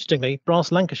 And interestingly,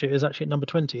 Brass Lancashire is actually at number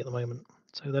 20 at the moment,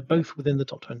 so they're both within the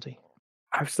top 20.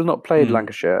 I've still not played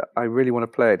Lancashire. I really want to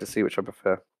play it to see which I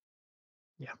prefer.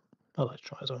 Yeah, I'd like to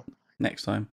try as well. Next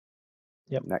time.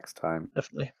 Yep. Next time.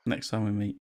 Definitely. Next time we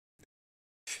meet.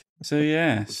 So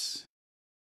yes.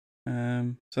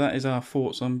 So that is our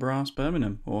thoughts on Brass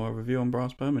Birmingham, or a review on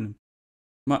Brass Birmingham.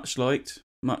 Much liked,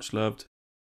 much loved,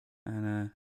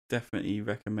 and definitely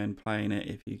recommend playing it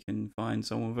if you can find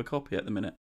someone with a copy at the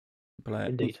minute. Play it.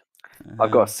 Indeed.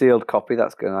 I've got a sealed copy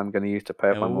I'm going to use to pay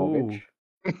off my mortgage.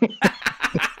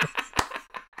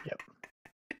 Yep.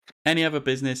 Any other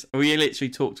business? We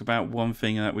literally talked about one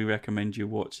thing that we recommend you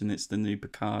watch, and it's the new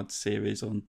Picard series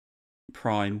on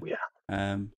Prime.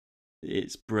 Yeah.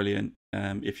 It's brilliant.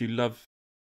 If you love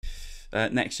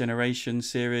Next Generation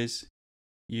series,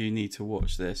 you need to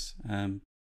watch this. And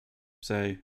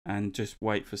just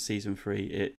wait for season 3.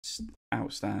 It's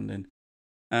outstanding.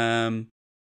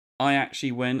 I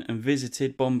actually went and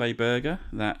visited Bombay Burger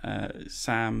that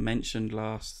Sam mentioned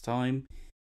last time.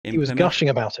 He was gushing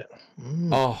about it.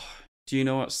 Oh, do you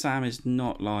know what? Sam is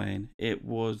not lying. It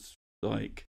was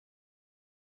like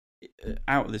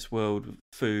out of this world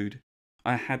food.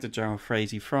 I had the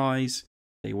jalfrezi fries.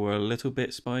 They were a little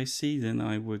bit spicy than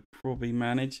I would probably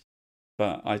manage,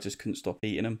 but I just couldn't stop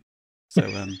eating them. So,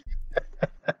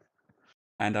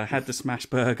 and I had the smash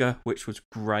burger, which was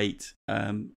great.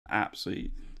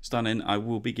 Absolutely stunning. I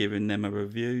will be giving them a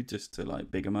review just to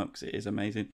big them up because it is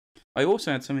amazing. I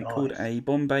also had something called a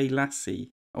Bombay Lassi,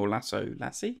 or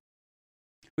Lassi,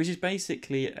 which is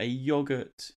basically a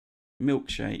yogurt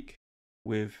milkshake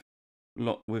with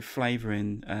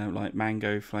flavouring, like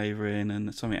mango flavouring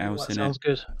and something else in it. Sounds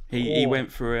good. He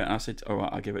went through it and I said, all right,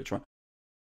 I'll give it a try.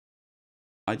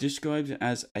 I described it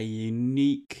as a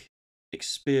unique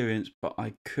experience, but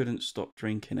I couldn't stop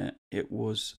drinking it. It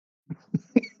was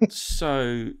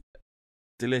so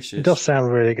delicious. It does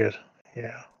sound really good.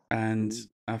 Yeah. And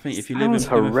I think if you live in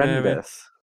horrendous.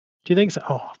 Do you think so?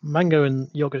 Oh, mango and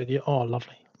yogurt. Oh,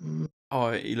 lovely.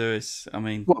 Oh, Lewis, I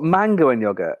mean... What, mango and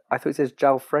yogurt? I thought it says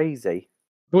jalfrezi.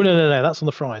 Oh, no, that's on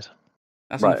the fries.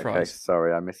 That's on the fries. Okay,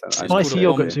 sorry, I missed that. Spicy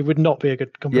yogurt, it would not be a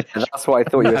good combination. Yeah, that's what I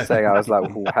thought you were saying. I was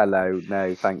like, oh, hello,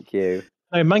 no, thank you.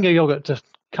 No, mango yogurt to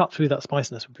cut through that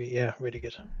spiciness would be, really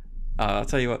good. I'll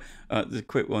tell you what, the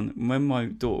quick one. When my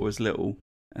daughter was little,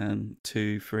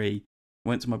 2, 3, I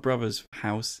went to my brother's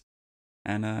house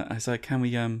and I said, can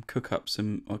we can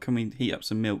we heat up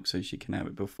some milk so she can have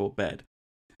it before bed?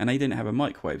 And they didn't have a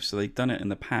microwave, so they'd done it in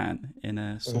the pan, in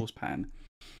a saucepan.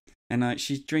 And I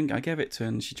gave it to her,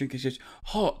 and she drank it. She goes,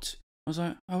 hot. I was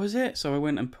like, oh, is it? So I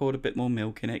went and poured a bit more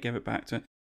milk in it, gave it back to her.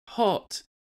 Hot.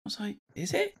 I was like,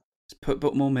 is it? Just put a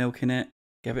bit more milk in it,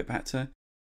 gave it back to her.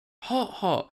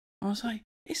 Hot. I was like,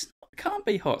 it can't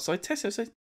be hot. So I tested it. I said,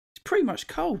 it's pretty much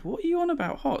cold. What are you on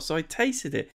about hot? So I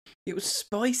tasted it. It was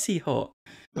spicy hot.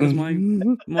 Because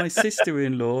my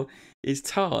sister-in-law is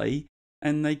Thai,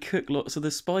 and they cook lots of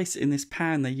the spice in this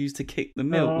pan they used to kick the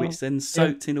milk, which then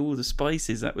soaked in all the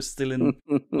spices that was still in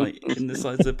in the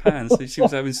sides of the pan. So she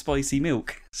was having spicy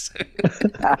milk. So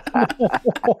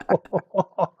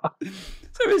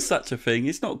there is such a thing.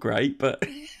 It's not great, but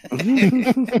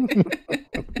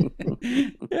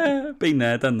yeah, been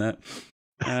there, done that.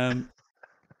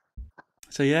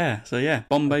 So yeah,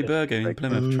 Bombay Burger in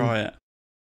Plymouth. Try it.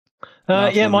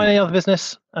 My other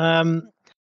business.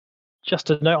 Just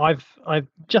to note, I've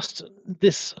just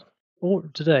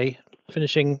today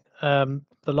finishing the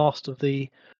last of the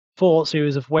 4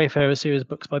 series of Wayfarer series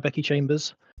books by Becky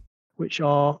Chambers, which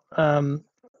are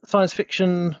science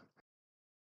fiction.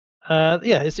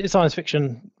 It's science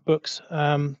fiction books,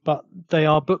 but they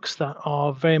are books that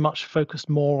are very much focused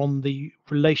more on the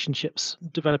relationships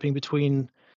developing between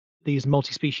these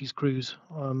multi-species crews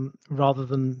rather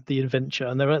than the adventure.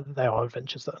 And there are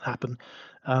adventures that happen,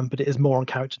 but it is more on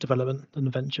character development than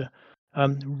adventure.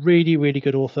 Really, really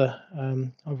good author.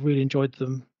 I've really enjoyed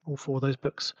them, all 4 of those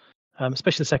books,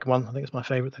 especially the second one. I think it's my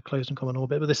favourite, The Closed and Common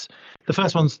Orbit. But the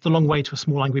first one's The Long Way to a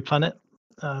Small Angry Planet,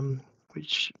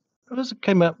 which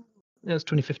came out. It was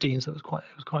 2015, so it was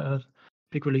quite a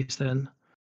big release then.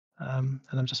 And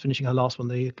I'm just finishing her last one,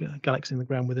 The Galaxy in the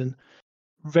Ground Within.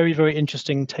 Very, very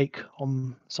interesting take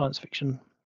on science fiction.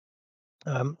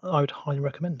 I would highly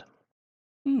recommend.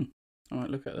 All right,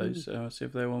 look at those. See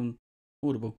if they're on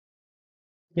Audible.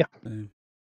 Yeah.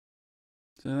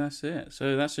 So that's it.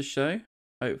 So that's the show.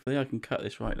 Hopefully I can cut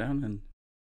this right down and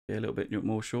be a little bit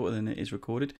more shorter than it is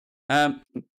recorded.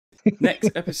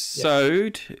 Next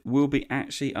episode will be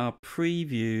actually our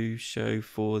preview show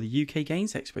for the UK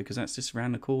Games Expo, because that's just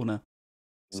around the corner.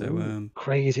 So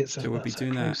crazy! So we'll be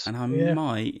doing that, and I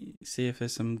might see if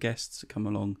there's some guests to come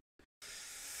along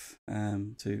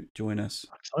to join us.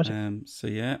 So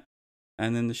yeah,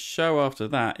 and then the show after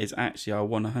that is actually our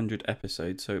 100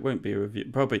 episode. So it won't be a review.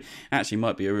 Probably actually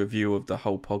might be a review of the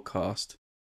whole podcast.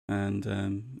 And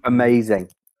amazing,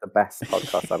 the best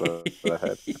podcast I've ever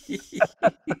heard.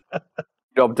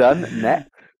 Job done. Next.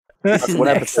 That's one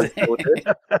episode sorted.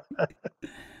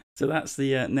 So that's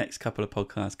the next couple of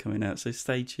podcasts coming out. So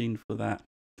stay tuned for that.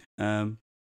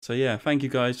 So yeah, thank you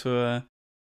guys for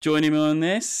joining me on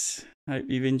this. Hope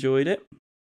you've enjoyed it.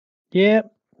 Yeah,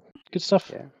 good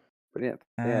stuff. Yeah, brilliant.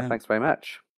 Yeah, thanks very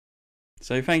much.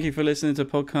 So thank you for listening to the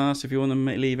podcast. If you want to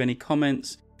leave any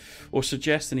comments or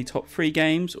suggest any top 3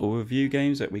 games or review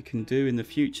games that we can do in the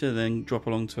future, then drop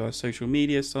along to our social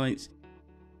media sites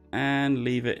and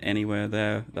leave it anywhere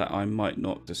there that I might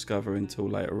not discover until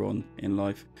later on in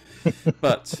life.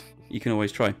 But you can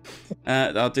always try.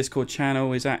 Our Discord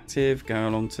channel is active. Go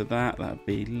along to that. That'd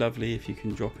be lovely if you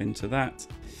can drop into that.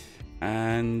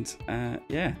 And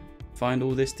yeah, find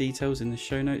all this details in the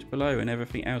show notes below and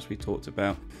everything else we talked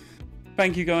about.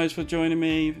 Thank you guys for joining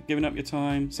me, giving up your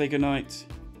time. Say good night.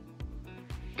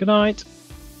 Good night.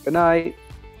 Good night.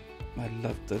 I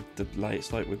love the delay.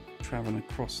 It's like we're traveling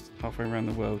across halfway around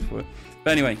the world for it.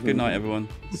 But anyway, good night, everyone.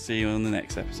 See you on the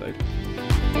next episode.